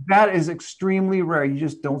 Beautiful. That is extremely rare. You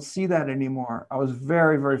just don't see that anymore. I was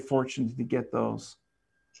very, very fortunate to get those.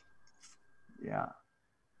 Yeah.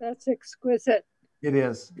 That's exquisite. It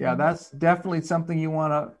is. Yeah, that's definitely something you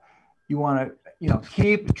want to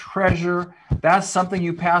keep, treasure. That's something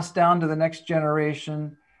you pass down to the next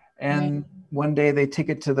generation. And one day they take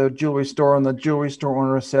it to the jewelry store and the jewelry store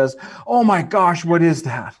owner says, "Oh my gosh, what is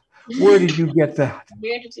that? Where did you get that?"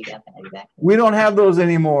 Where did you get that exactly? We don't have those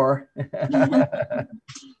anymore.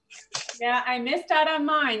 Yeah, I missed out on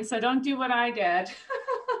mine, so don't do what I did.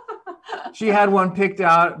 She had one picked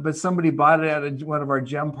out, but somebody bought it at one of our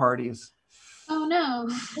gem parties. Oh no.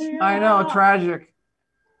 Yeah. I know, tragic.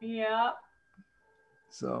 Yeah.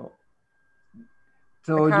 So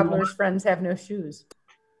The cobbler's friends have no shoes.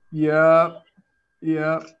 Yeah.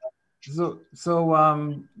 So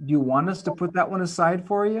do you want us to put that one aside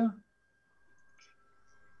for you?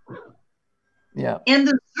 Yeah. And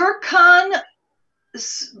the zircon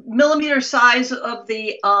millimeter size of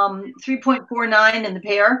the 3.49 in the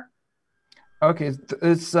pair? Okay,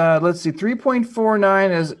 it's let's see,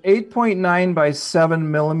 3.49 is 8.9 by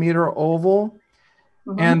 7 millimeter oval,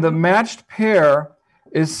 and the matched pair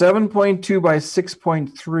is 7.2 by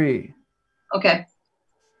 6.3. Okay.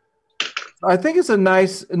 I think it's a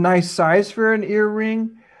nice size for an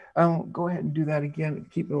earring. Go ahead and do that again.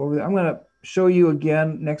 Keep it over there. I'm going to show you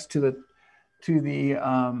again next to the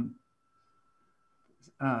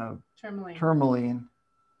tourmaline.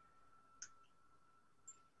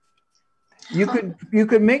 You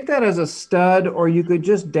could make that as a stud, or you could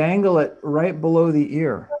just dangle it right below the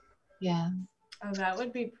ear. Yeah. Oh, that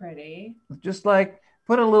would be pretty. Just like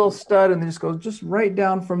put a little stud and then just go just right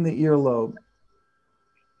down from the earlobe.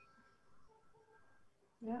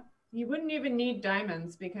 Yeah. You wouldn't even need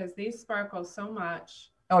diamonds because these sparkle so much.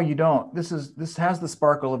 Oh, you don't. This has the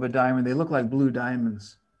sparkle of a diamond. They look like blue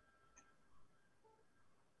diamonds.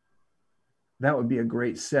 That would be a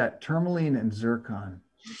great set. Tourmaline and zircon.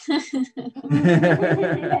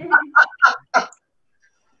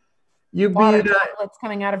 You'd be what's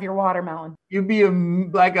coming out of your watermelon. You'd be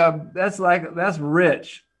that's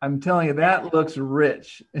rich. I'm telling you, that looks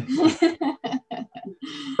rich.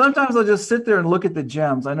 Sometimes I'll just sit there and look at the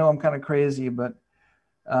gems. I know I'm kind of crazy, but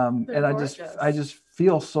and I just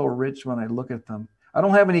feel so rich when I look at them. I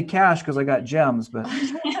don't have any cash because I got gems, but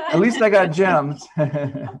at least I got gems.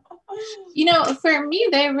 You know, for me,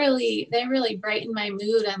 they really brighten my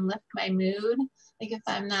mood and lift my mood. Like if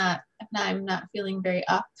I'm not feeling very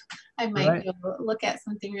up, I might go look at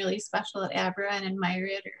something really special at Abra and admire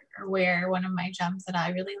it, or wear one of my gems that I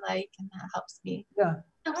really like, and that helps me. Yeah.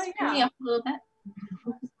 Helps me up a little bit.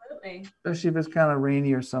 Absolutely. Especially if it's kind of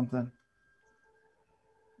rainy or something.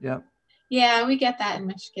 Yep. Yeah, we get that in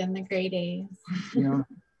Michigan, the gray days. Yeah.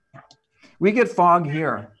 We get fog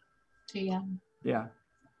here. Yeah. Yeah.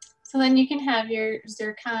 So then you can have your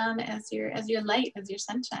zircon as your light, as your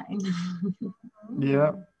sunshine.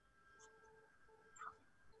 Yeah.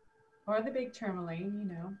 Or the big tourmaline, you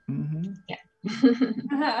know. Mm-hmm.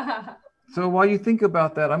 Yeah. So while you think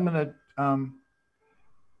about that, I'm gonna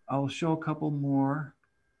I'll show a couple more.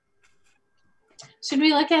 Should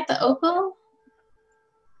we look at the opal?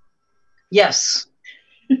 Yes.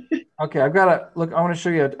 Okay, I've got I want to show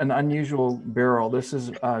you an unusual beryl. This is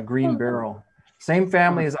a green beryl. Same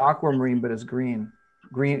family as aquamarine, but it's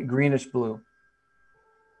greenish blue.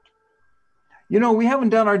 You know, we haven't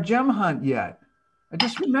done our gem hunt yet. I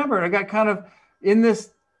just remembered. I got kind of in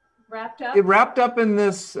this. Wrapped up? It wrapped up in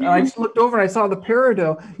this. I just looked over and I saw the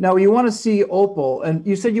peridot. Now you want to see opal, and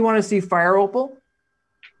you said you want to see fire opal?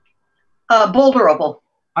 Boulder opal.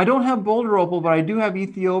 I don't have boulder opal, but I do have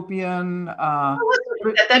Ethiopian.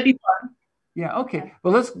 That'd be fun. Yeah, okay.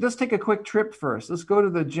 Well, let's take a quick trip first. Let's go to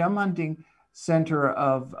the gem hunting center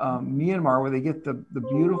of Myanmar, where they get the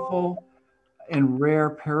beautiful and rare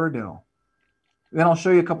peridot. Then I'll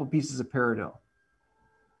show you a couple pieces of peridot.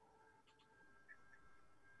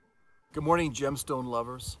 Good morning, gemstone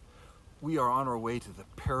lovers. We are on our way to the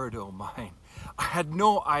peridot mine. I had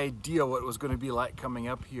no idea what it was going to be like coming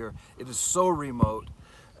up here. It is so remote,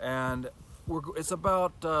 and it's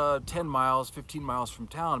about 10 miles, 15 miles from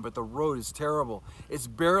town, but the road is terrible. It's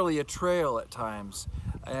barely a trail at times,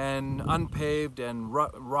 and unpaved and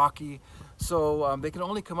rocky. So they can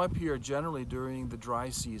only come up here generally during the dry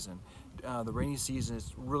season. The rainy season,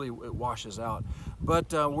 it washes out.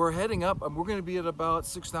 But we're heading up, and we're going to be at about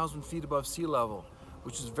 6,000 feet above sea level,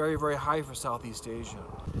 which is very, very high for Southeast Asia.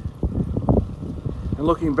 And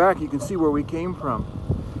looking back, you can see where we came from.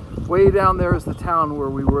 Way down there is the town where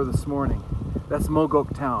we were this morning. That's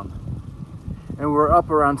Mogok town. And we're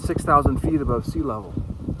up around 6,000 feet above sea level.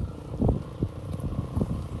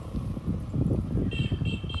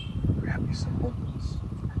 Grab me some opals.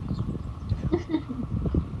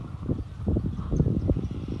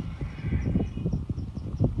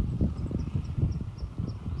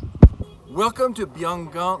 Welcome to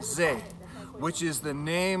Byungangze, which is the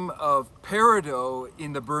name of peridot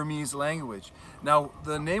in the Burmese language. Now,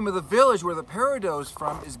 the name of the village where the peridot is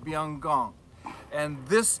from is Byungang. And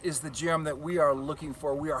this is the gem that we are looking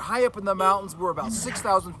for. We are high up in the mountains. We're about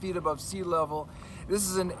 6,000 feet above sea level. This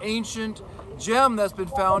is an ancient gem that's been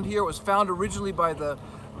found here. It was found originally by the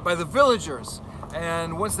villagers.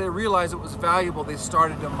 And once they realized it was valuable, they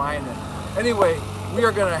started to mine it. Anyway, we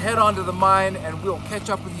are going to head on to the mine, and we'll catch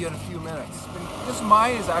up with you in a few minutes. This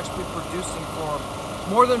mine is actually producing for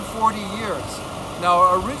more than 40 years.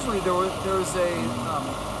 Now, originally there was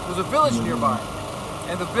a village nearby,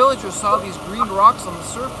 and the villagers saw these green rocks on the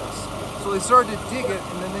surface, so they started to dig it,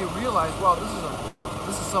 and then they realized, wow,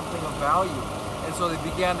 this is something of value, and so they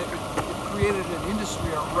began to it created an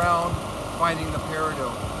industry around finding the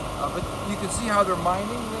peridot. But you can see how they're mining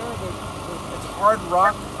there. It's hard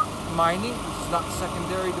rock mining. This is not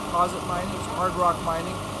secondary deposit mining. It's hard rock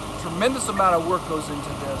mining. Tremendous amount of work goes into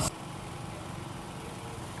this.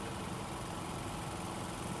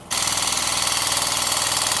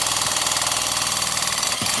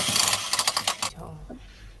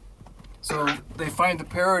 So they find the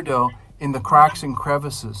peridot in the cracks and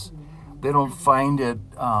crevices. They don't find it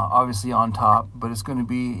obviously on top, but it's going to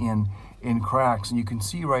be in cracks. And you can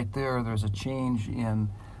see right there, there's a change in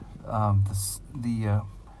the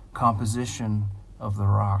composition of the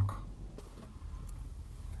rock.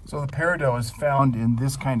 So the peridot is found in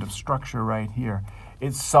this kind of structure right here.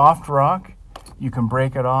 It's soft rock. You can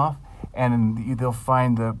break it off, and they'll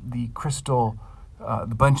find the crystal,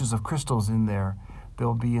 the bunches of crystals in there.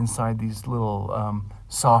 They'll be inside these little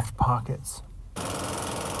soft pockets.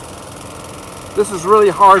 This is really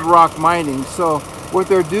hard rock mining. So what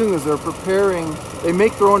they're doing is they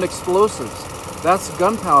make their own explosives. That's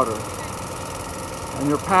gunpowder. And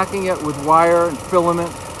they're packing it with wire and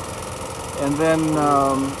filament. And then,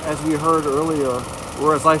 as we heard earlier,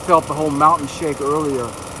 whereas I felt the whole mountain shake earlier,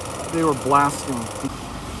 they were blasting.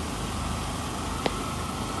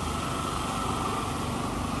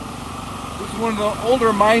 This is one of the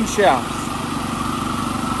older mine shafts.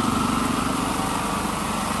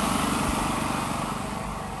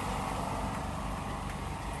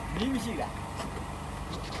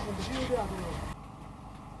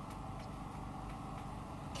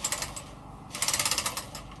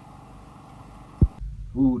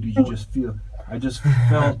 Ooh, did you just feel? I just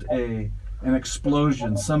felt an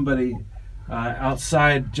explosion. Somebody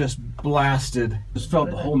outside just blasted. Just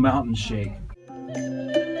felt the whole mountain shake.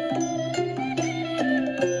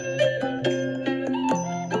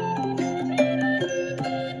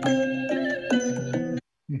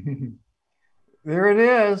 There it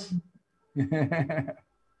is.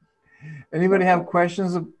 Anybody have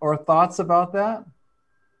questions or thoughts about that?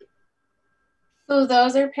 So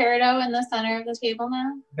those are peridot in the center of the table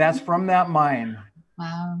now? That's from that mine.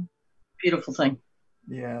 Wow. Beautiful thing.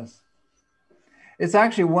 Yes. It's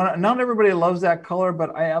actually not everybody loves that color,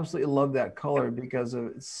 but I absolutely love that color because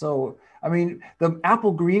it's so, I mean, the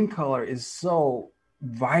apple green color is so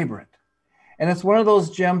vibrant. And it's one of those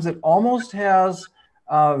gems that almost has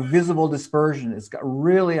visible dispersion. It's got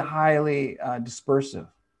really highly dispersive.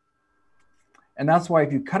 And that's why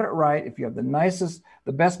if you cut it right, if you have the nicest,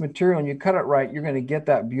 the best material and you cut it right, you're going to get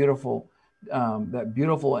that beautiful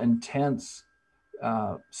intense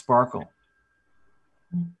sparkle.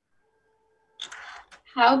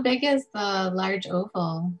 How big is the large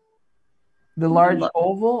oval? The large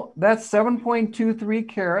oval, that's 7.23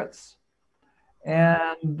 carats.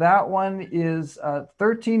 And that one is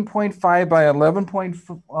 13.5 by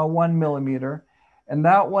 11.1 millimeter. And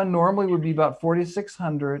that one normally would be about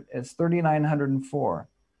 4,600. It's 3,904.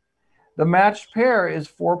 The matched pair is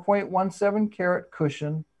 4.17 carat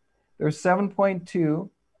cushion. There's 7.2.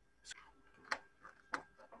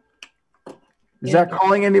 Is that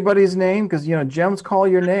calling anybody's name? Because, you know, gems call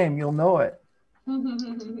your name. You'll know it.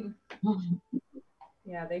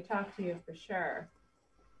 Yeah, they talk to you for sure.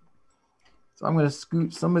 So I'm going to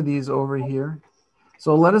scoot some of these over here.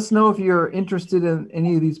 So let us know if you're interested in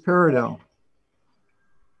any of these peridot.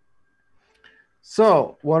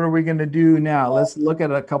 So what are we going to do now? Let's look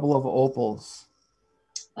at a couple of opals.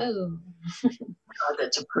 Oh, God,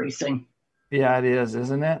 that's a pretty thing. Yeah, it is,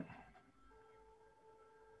 isn't it?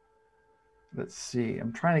 Let's see.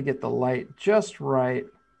 I'm trying to get the light just right.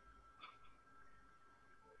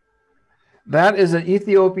 That is an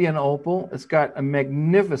Ethiopian opal. It's got a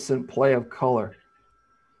magnificent play of color.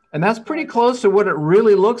 And that's pretty close to what it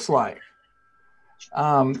really looks like.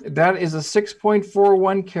 That is a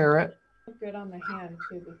 6.41 carat. Look good on the hand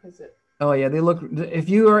too, because it. Oh yeah, they look. If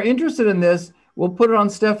you are interested in this, we'll put it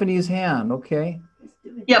on Stephanie's hand, okay?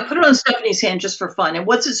 Yeah, put it on Stephanie's hand just for fun. And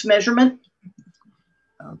what's its measurement?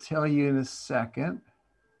 I'll tell you in a second.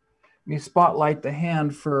 Let me spotlight the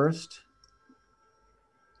hand first.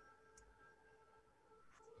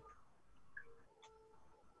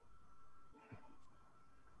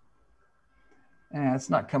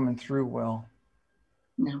 It's not coming through well.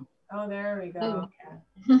 No. Oh, there we go.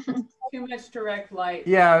 Too much direct light.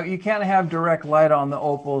 Yeah, you can't have direct light on the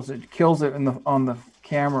opals. It kills it on the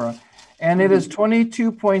camera. And it is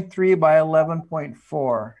 22.3 by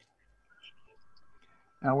 11.4.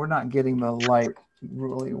 Now we're not getting the light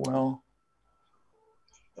really well.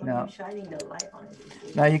 Now, shining the light on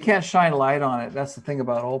it. Now you can't shine light on it. That's the thing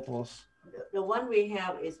about opals. The one we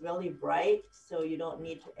have is really bright, so you don't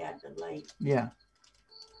need to add the light. Yeah.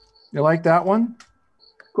 You like that one?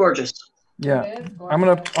 Gorgeous. Yeah. I'm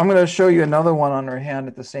gonna show you another one on her hand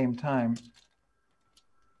at the same time.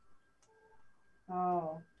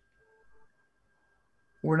 Oh.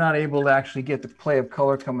 We're not able to actually get the play of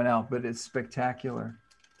color coming out, but it's spectacular.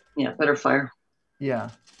 Yeah, better fire.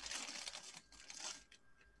 Yeah.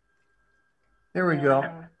 There we go.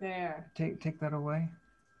 There. Take that away.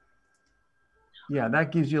 Yeah,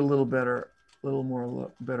 that gives you a little better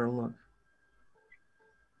look.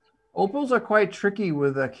 Opals are quite tricky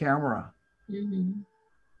with a camera. mm-hmm.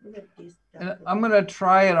 And I'm going to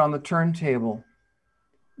try it on the turntable.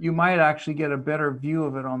 You might actually get a better view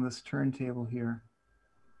of it on this turntable here.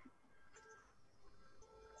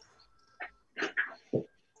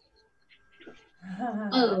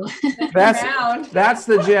 Oh. That's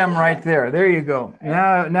the gem right there. There you go.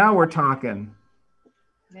 Now we're talking.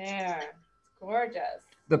 There. It's gorgeous.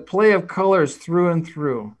 The play of colors through and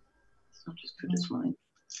through. It's not as good as mine.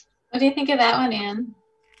 What do you think of that one, Anne?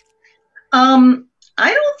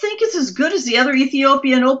 I don't think it's as good as the other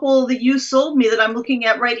Ethiopian opal that you sold me that I'm looking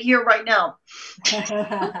at right here, right now.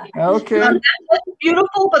 Okay. That's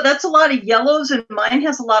beautiful, but that's a lot of yellows, and mine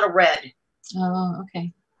has a lot of red. Oh,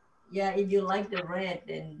 okay. Yeah, if you like the red,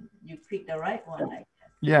 then you pick the right one. I guess.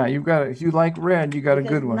 Yeah, you've got it. If you like red, you got a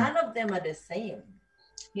good one. None of them are the same.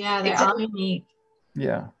 Yeah, they're all unique.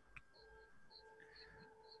 Yeah.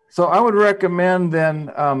 So I would recommend then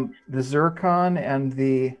the zircon and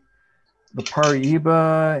the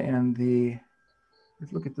Paraiba and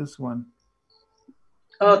let's look at this one.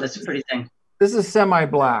 Oh, that's a pretty thing. This is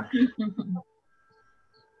semi-black.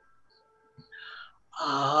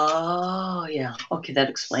 Oh, yeah. Okay, that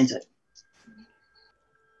explains it.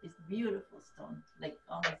 It's beautiful stone, like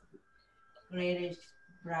almost grayish,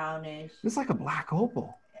 brownish. It's like a black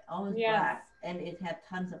opal. Almost black, and it had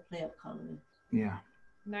tons of play of color. Yeah.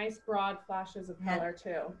 Nice broad flashes of color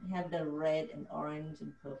too. It had the red and orange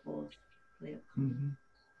and purple play of color.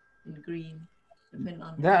 And green.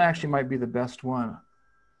 That actually might be the best one.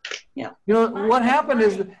 Yeah. You know what happened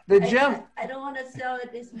is the gem. I don't want to sell it.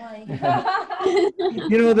 It's mine.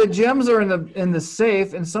 You know, the gems are in the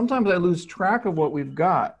safe, and sometimes I lose track of what we've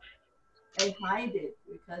got. I hide it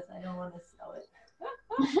because I don't want to sell it.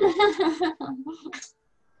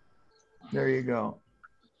 There you go.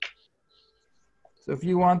 So if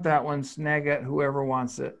you want that one, snag it, whoever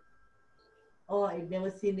wants it. Oh, I've never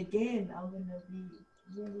seen it again. I'm going to be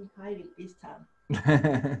really hide it this time.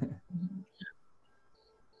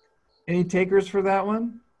 Any takers for that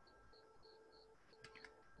one?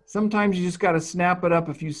 Sometimes you just got to snap it up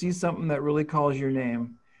if you see something that really calls your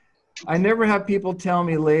name. I never have people tell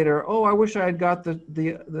me later, oh, I wish I had got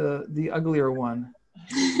the uglier one.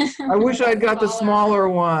 I wish I had got the smaller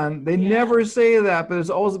one. They never say that, but it's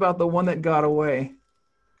always about the one that got away.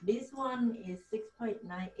 This one is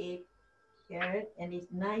 6.98 carat and it's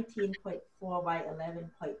 19.4 by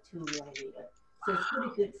 11.2 millimeter. So it's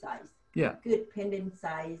pretty good size. Yeah. Good pendant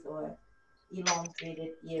size or elongated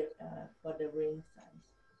ear for the ring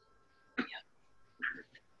size.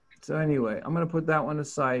 So anyway, I'm going to put that one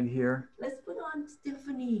aside here. Let's put on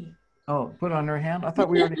Stephanie. Oh, put it on her hand? I thought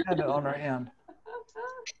we already had it on our hand.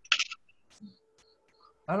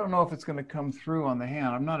 I don't know if it's going to come through on the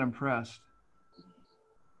hand. I'm not impressed.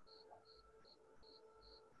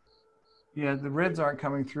 Yeah, the reds aren't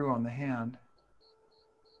coming through on the hand.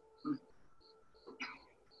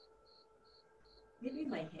 Maybe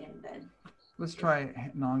my hand then. Let's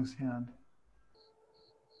try Nong's hand.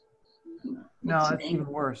 No, it's even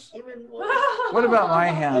worse. Even worse. What about my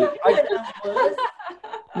hand?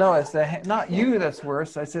 No, it's the not you that's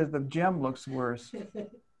worse. I said the gem looks worse.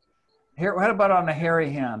 Here, what about on a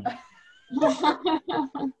hairy hand?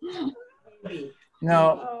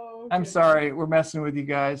 No, I'm sorry. We're messing with you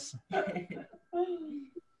guys. Okay.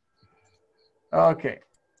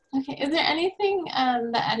 Okay. Is there anything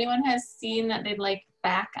that anyone has seen that they'd like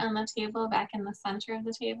back on the table, back in the center of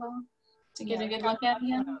the table, to get a good look at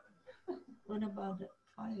him? What about the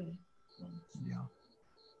fire? Yeah.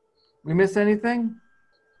 We miss anything?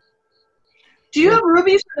 Do you have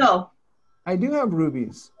rubies or no? I do have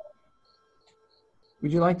rubies.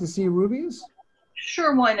 Would you like to see rubies?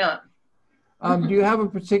 Sure, why not? Do you have a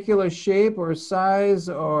particular shape or size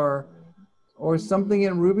or something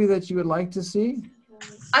in ruby that you would like to see?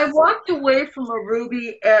 I walked away from a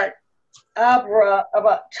ruby at Abra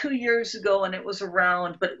about 2 years ago, and it was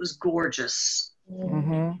around, but it was gorgeous.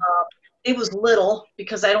 Mm-hmm. It was little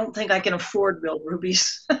because I don't think I can afford real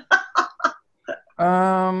rubies.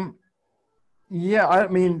 Yeah, I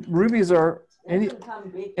mean, rubies are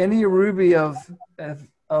any ruby of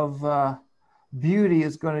beauty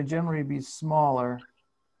is going to generally be smaller.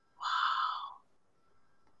 Wow.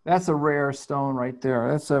 That's a rare stone right there.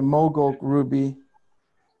 That's a Mogul ruby.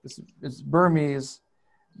 It's Burmese.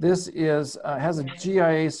 This is has a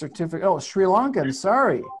GIA certificate. Oh, Sri Lankan.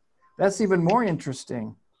 Sorry, that's even more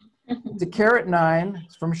interesting. It's a carat 9.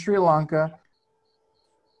 It's from Sri Lanka.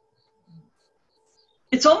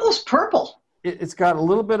 It's almost purple. It's got a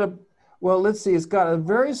little bit of, well, let's see. It's got a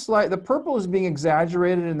very slight. The purple is being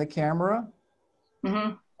exaggerated in the camera,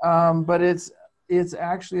 but it's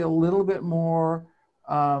actually a little bit more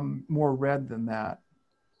more red than that.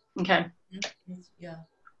 Okay. Yeah.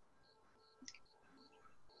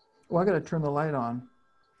 Well, I got to turn the light on.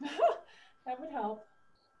 That would help.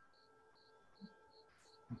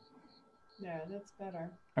 Yeah, that's better.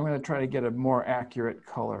 I'm going to try to get a more accurate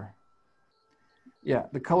color. Yeah,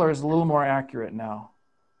 the color is a little more accurate now.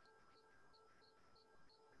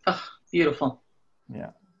 Oh, beautiful.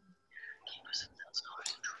 Yeah.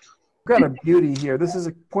 We've got a beauty here. This is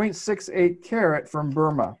a 0.68 carat from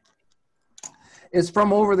Burma. It's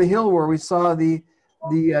from over the hill where we saw the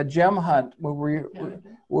gem hunt where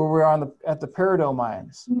we're on at the Peridot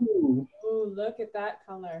mines. Ooh, look at that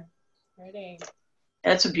color. Pretty.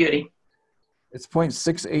 That's a beauty. It's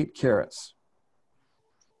 0.68 carats.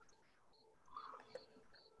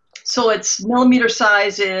 So its millimeter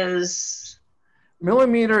size is?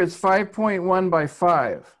 Millimeter is 5.1 by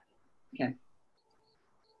 5. Okay.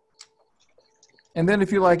 And then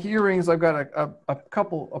if you like earrings, I've got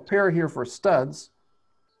a pair here for studs.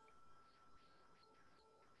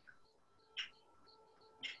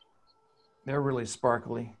 They're really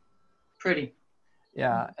sparkly. Pretty.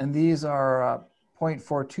 Yeah, and these are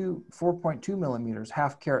 4.2 millimeters,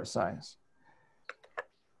 half carat size.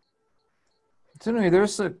 So anyway,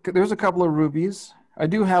 there's a couple of rubies. I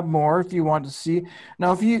do have more if you want to see.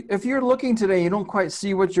 Now, if you're looking today, you don't quite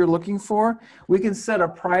see what you're looking for, we can set a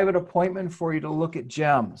private appointment for you to look at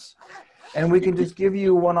gems. And we can just give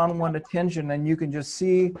you one-on-one attention and you can just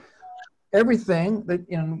see everything that,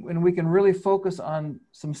 and we can really focus on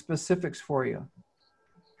some specifics for you.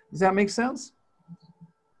 Does that make sense?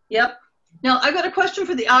 Yep. Now, I've got a question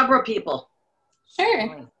for the Abra people.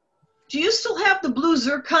 Sure. Do you still have the blue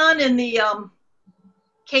zircon in the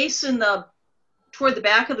case toward the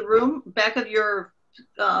back of the room, back of your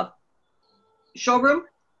showroom?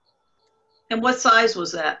 And what size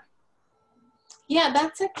was that? Yeah,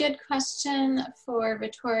 that's a good question for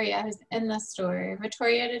Victoria, who's in the store.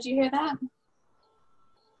 Victoria, did you hear that?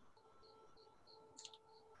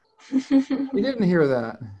 We didn't hear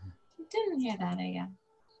that. didn't hear that again.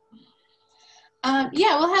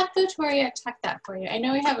 Yeah, we'll have Victoria check that for you. I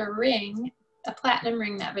know we have a ring, a platinum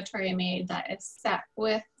ring that Victoria made that is set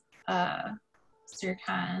with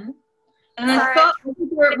zircon. And I thought,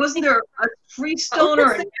 wasn't there a freestone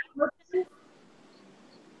or a necklace?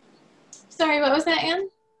 Sorry, what was that, Anne?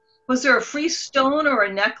 Was there a freestone or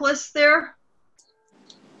a necklace there?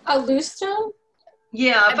 A loose stone?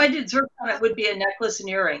 Yeah, if I did zircon, it would be a necklace and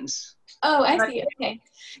earrings. Oh, I see. Okay.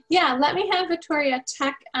 Yeah, let me have Victoria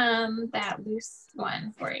check that loose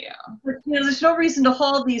one for you. But, you know, there's no reason to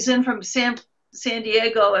haul these in from San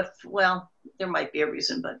Diego if, well, there might be a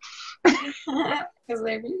reason, but. Because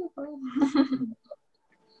they're beautiful.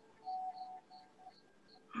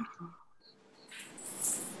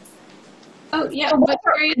 Oh, yeah,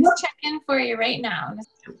 Victoria's checking for you right now.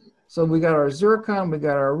 So we got our zircon, we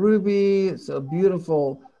got our ruby. It's a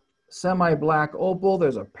beautiful semi-black opal.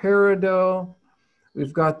 There's a peridot.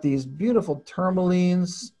 We've got these beautiful tourmalines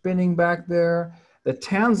spinning back there. The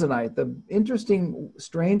tanzanite, the interesting,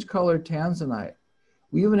 strange colored tanzanite.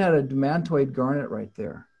 We even had a demantoid garnet right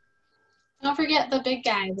there. Don't forget the big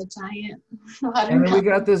guy, the giant watermelon. And then we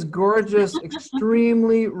got this gorgeous,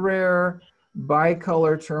 extremely rare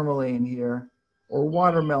bicolor tourmaline here, or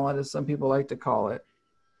watermelon as some people like to call it.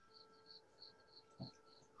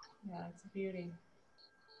 Yeah, it's a beauty.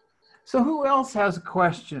 So who else has a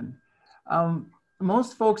question?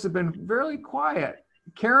 Most folks have been fairly quiet.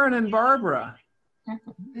 Karen and Barbara.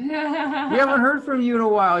 We haven't heard from you in a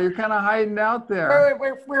while. You're kind of hiding out there.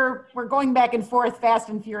 We're going back and forth, fast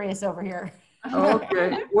and furious over here.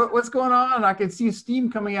 Okay. What's going on? I can see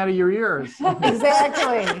steam coming out of your ears.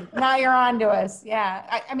 Exactly. Now you're on to us.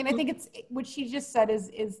 Yeah. I mean, I think it's what she just said is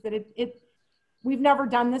that we've never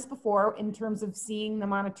done this before in terms of seeing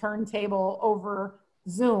them on a turntable over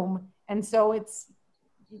Zoom, and so it's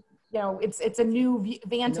a new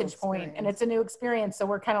vantage point, and it's a new experience. So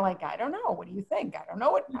we're kind of like, I don't know. What do you think? I don't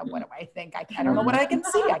know what do I think? I don't know what I can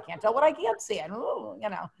see. I can't tell what I can't see. And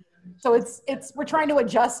so we're trying to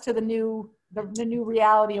adjust to the new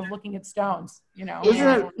reality of looking at stones.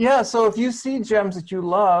 Yeah. So if you see gems that you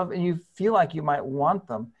love and you feel like you might want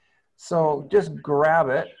them, so just grab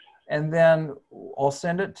it, and then I'll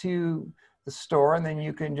send it to the store, and then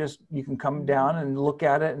you can come down and look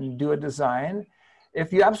at it and do a design.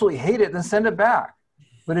 If you absolutely hate it, then send it back.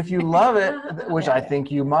 But if you love it, which I think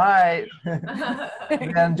you might,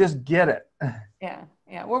 then just get it. Yeah.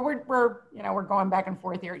 Yeah. Well, we're going back and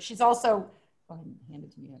forth here. She's also, go ahead and hand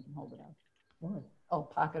it to me. I can hold it out. What? Oh,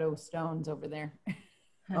 pocket of stones over there.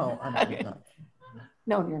 Oh, okay.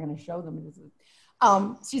 No, you're going to show them.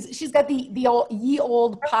 She's got the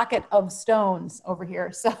old pocket of stones over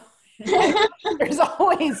here. So there's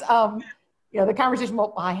always, the conversation,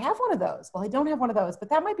 well, I have one of those. Well, I don't have one of those, but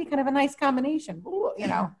that might be kind of a nice combination. Ooh, there's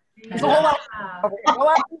a whole lot.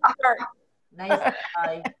 Nice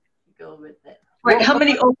eye to go with it. Right, how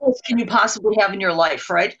many opals can you possibly have in your life,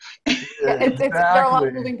 right? There are a lot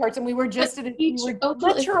of moving parts, and we were just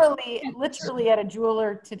literally at a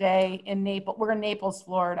jeweler today in Naples. We're in Naples,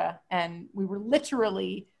 Florida, and we were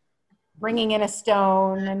literally bringing in a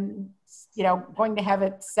stone and going to have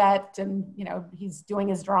it set, and he's doing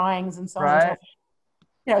his drawings and so on. Right.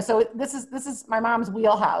 And so forth. So this is my mom's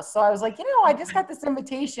wheelhouse. So I was like, I just got this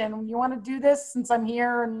invitation. You want to do this since I'm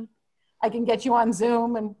here and I can get you on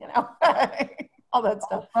Zoom and all that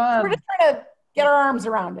stuff. So we're just trying to get our arms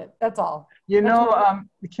around it. That's all.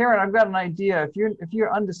 Karen, I've got an idea. If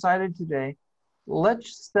you're undecided today,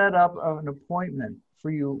 let's set up an appointment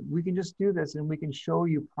for you. We can just do this, and we can show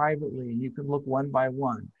you privately, and you can look one by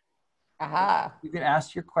one. Aha. You can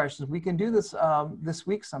ask your questions. We can do this this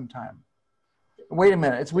week sometime. Wait a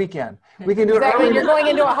minute, it's weekend. We can do it early. You're going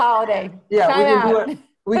into a holiday. Yeah,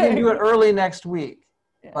 we can do it early next week,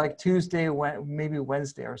 like Tuesday, maybe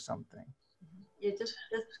Wednesday or something. You just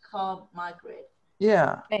call Margaret.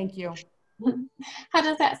 Yeah. Thank you. How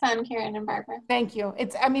does that sound, Karen and Barbara? Thank you.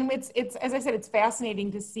 It's as I said, it's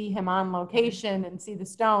fascinating to see him on location and see the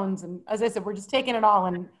stones. And as I said, we're just taking it all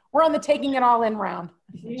in. We're on the taking it all in round.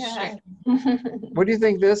 Yeah. What do you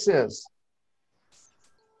think this is?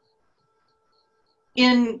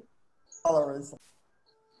 In colorism.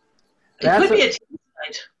 It could be a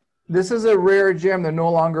tanzanite. This is a rare gem. They're no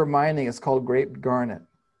longer mining. It's called grape garnet.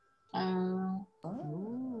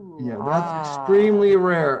 Yeah, that's extremely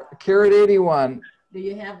rare. Carat 81. Do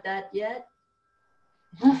you have that yet?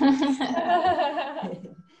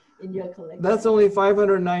 In your collection? That's only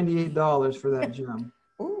 $598 for that gem.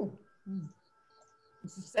 Ooh.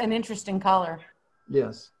 It's an interesting color.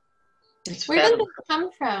 Yes. Where did it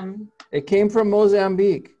come from? It came from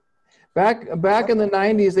Mozambique. Back in the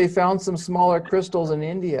 90s, they found some smaller crystals in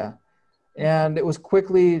India. and it was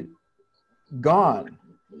quickly gone.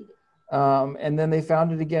 And then they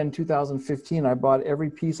found it again in 2015. I bought every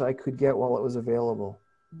piece I could get while it was available.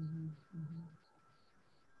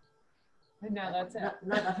 And now that's it.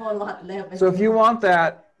 Not a whole lot left. So if you want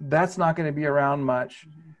that, that's not going to be around much.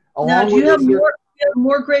 Now, do you have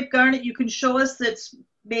more grape garnet you can show us that's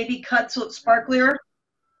maybe cut so it's sparklier?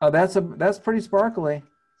 Oh, that's pretty sparkly.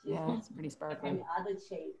 Yeah, it's pretty sparkly. Other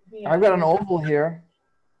shape. I've got an oval here.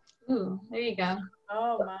 Ooh, there you go.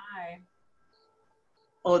 Oh my.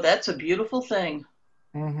 Oh, that's a beautiful thing.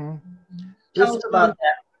 Mm-hmm. Tell us about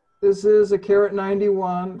that. This is a carat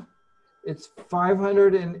 91. It's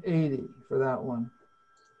 580 for that one.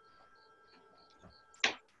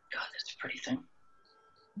 God, that's a pretty thing.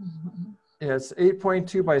 Yeah, it's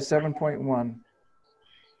 8.2 by 7.1.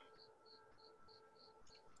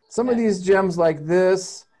 Some of these gems like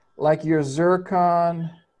this, like your zircon,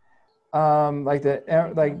 like the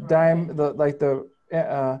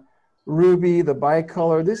ruby, the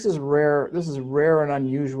bicolor. This is rare. This is rare and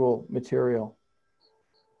unusual material.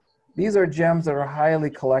 These are gems that are highly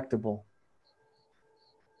collectible.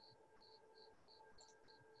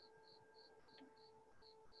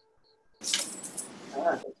 Oh,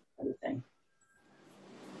 that's a pretty thing.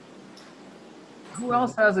 Who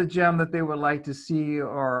else has a gem that they would like to see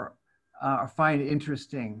or find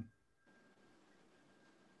interesting?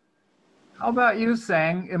 How about you,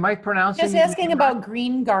 Sang? Am I pronouncing? Just asking about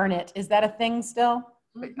green garnet. Is that a thing still?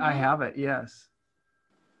 I have it, yes.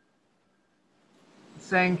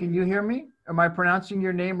 Sang, can you hear me? Am I pronouncing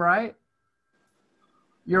your name right?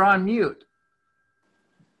 You're on mute.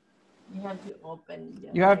 You have to open.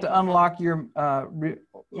 You have to unlock your.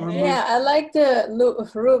 Yeah, I like the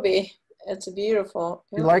ruby. It's beautiful.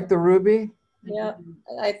 You like the ruby? Yeah,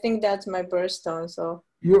 I think that's my birthstone. So.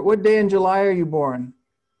 What day in July are you born?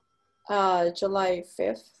 July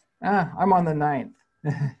 5th. Ah, I'm on the 9th.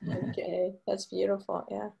 Okay, that's beautiful.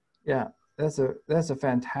 Yeah. Yeah, that's a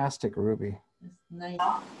fantastic ruby. Nice.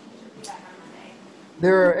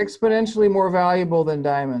 They're exponentially more valuable than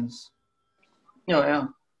diamonds. Oh, yeah.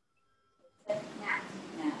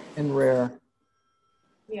 And rare.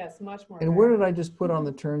 Yes, much more. And where did I just put on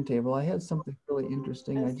the turntable? I had something really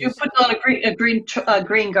interesting. You put on a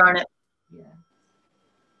green garnet. Yeah.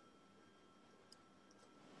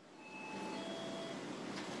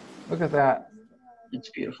 Look at that. It's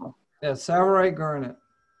beautiful. Yeah, sapphire garnet.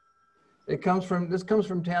 This comes from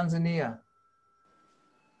Tanzania.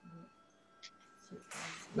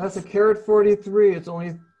 That's a carat 43. It's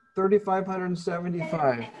only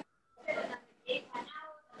 3,575.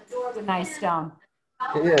 It's a nice stone.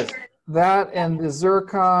 It is. That and the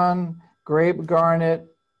zircon, grape garnet.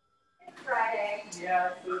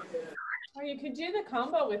 Or you could do the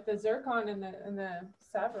combo with the zircon and the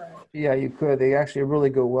sapphire. Yeah, you could. They actually really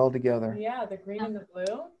go well together. Yeah, the green and the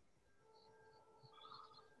blue.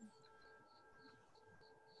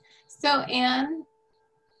 So Anne,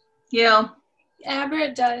 yeah,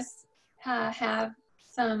 Abra does have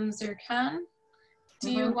some zircon. Do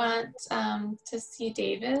you want to see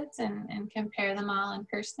David's and compare them all in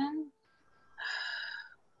person?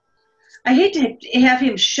 I hate to have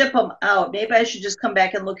him ship them out. Maybe I should just come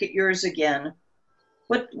back and look at yours again.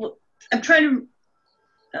 What I'm trying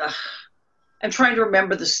to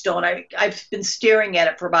remember the stone. I've been staring at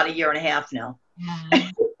it for about 1.5 years now.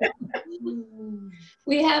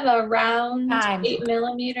 We have a round 8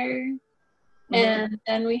 millimeter, and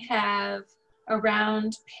then we have a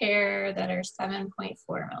round pair that are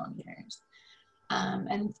 7.4 millimeters,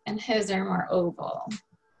 and his are more oval.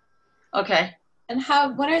 Okay. And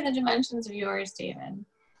what are the dimensions of yours, David?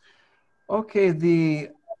 Okay, the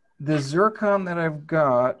zircon that I've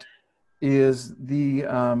got is the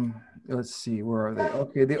let's see, where are they?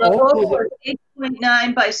 Okay, the oval are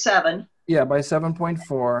 8.9 by 7. Yeah, by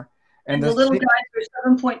 7.4. And the little guys are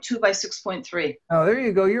 7.2 by 6.3. Oh, there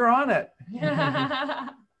you go. You're on it.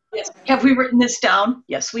 Yes. Have we written this down?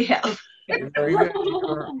 Yes, we have. Very good.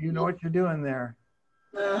 You know what you're doing there.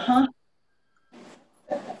 Uh-huh.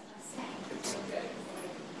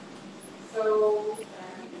 So,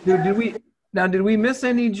 did we miss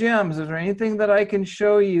any gems? Is there anything that I can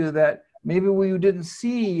show you that maybe we didn't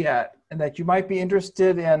see yet and that you might be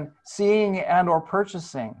interested in seeing and or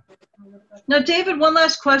purchasing? Now, David, one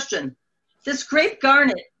last question. This grape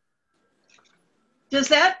garnet, does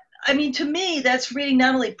that, I mean, to me, that's reading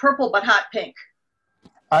not only purple, but hot pink.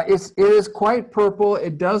 It is quite purple.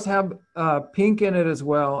 It does have pink in it as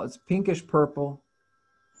well. It's pinkish purple.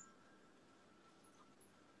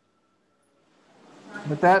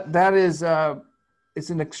 But that is, it's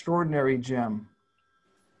an extraordinary gem.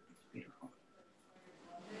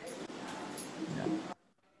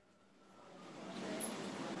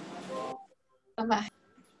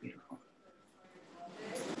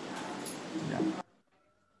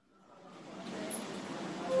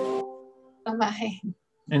 Oh my.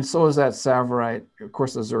 And so is that Savorite. Of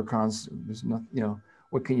course, the zircons, there's nothing, you know,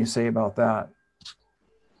 what can you say about that?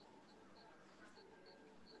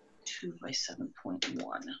 2 by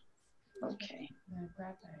 7.1. Okay.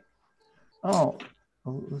 Oh,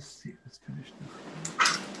 well, let's see. Let's finish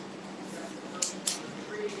this.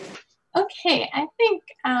 Okay, I think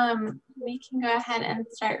we can go ahead and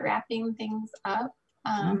start wrapping things up.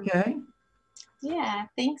 Okay. Yeah,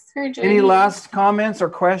 thanks for joining. Any last comments or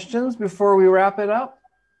questions before we wrap it up?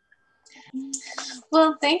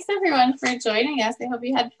 Well, thanks everyone for joining us. I hope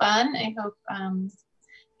you had fun. I hope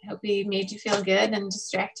we made you feel good and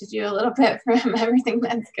distracted you a little bit from everything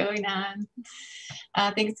that's going on.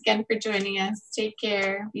 Thanks again for joining us. Take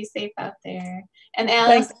care. Be safe out there. And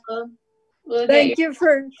Alex, we'll thank you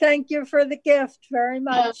for the gift very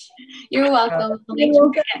much. You're welcome.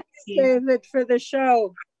 David, for the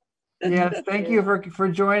show. Yes, thank you for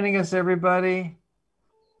joining us, everybody.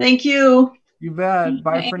 Thank you. You bet.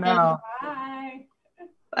 Bye for now. Bye.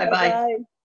 Bye-bye.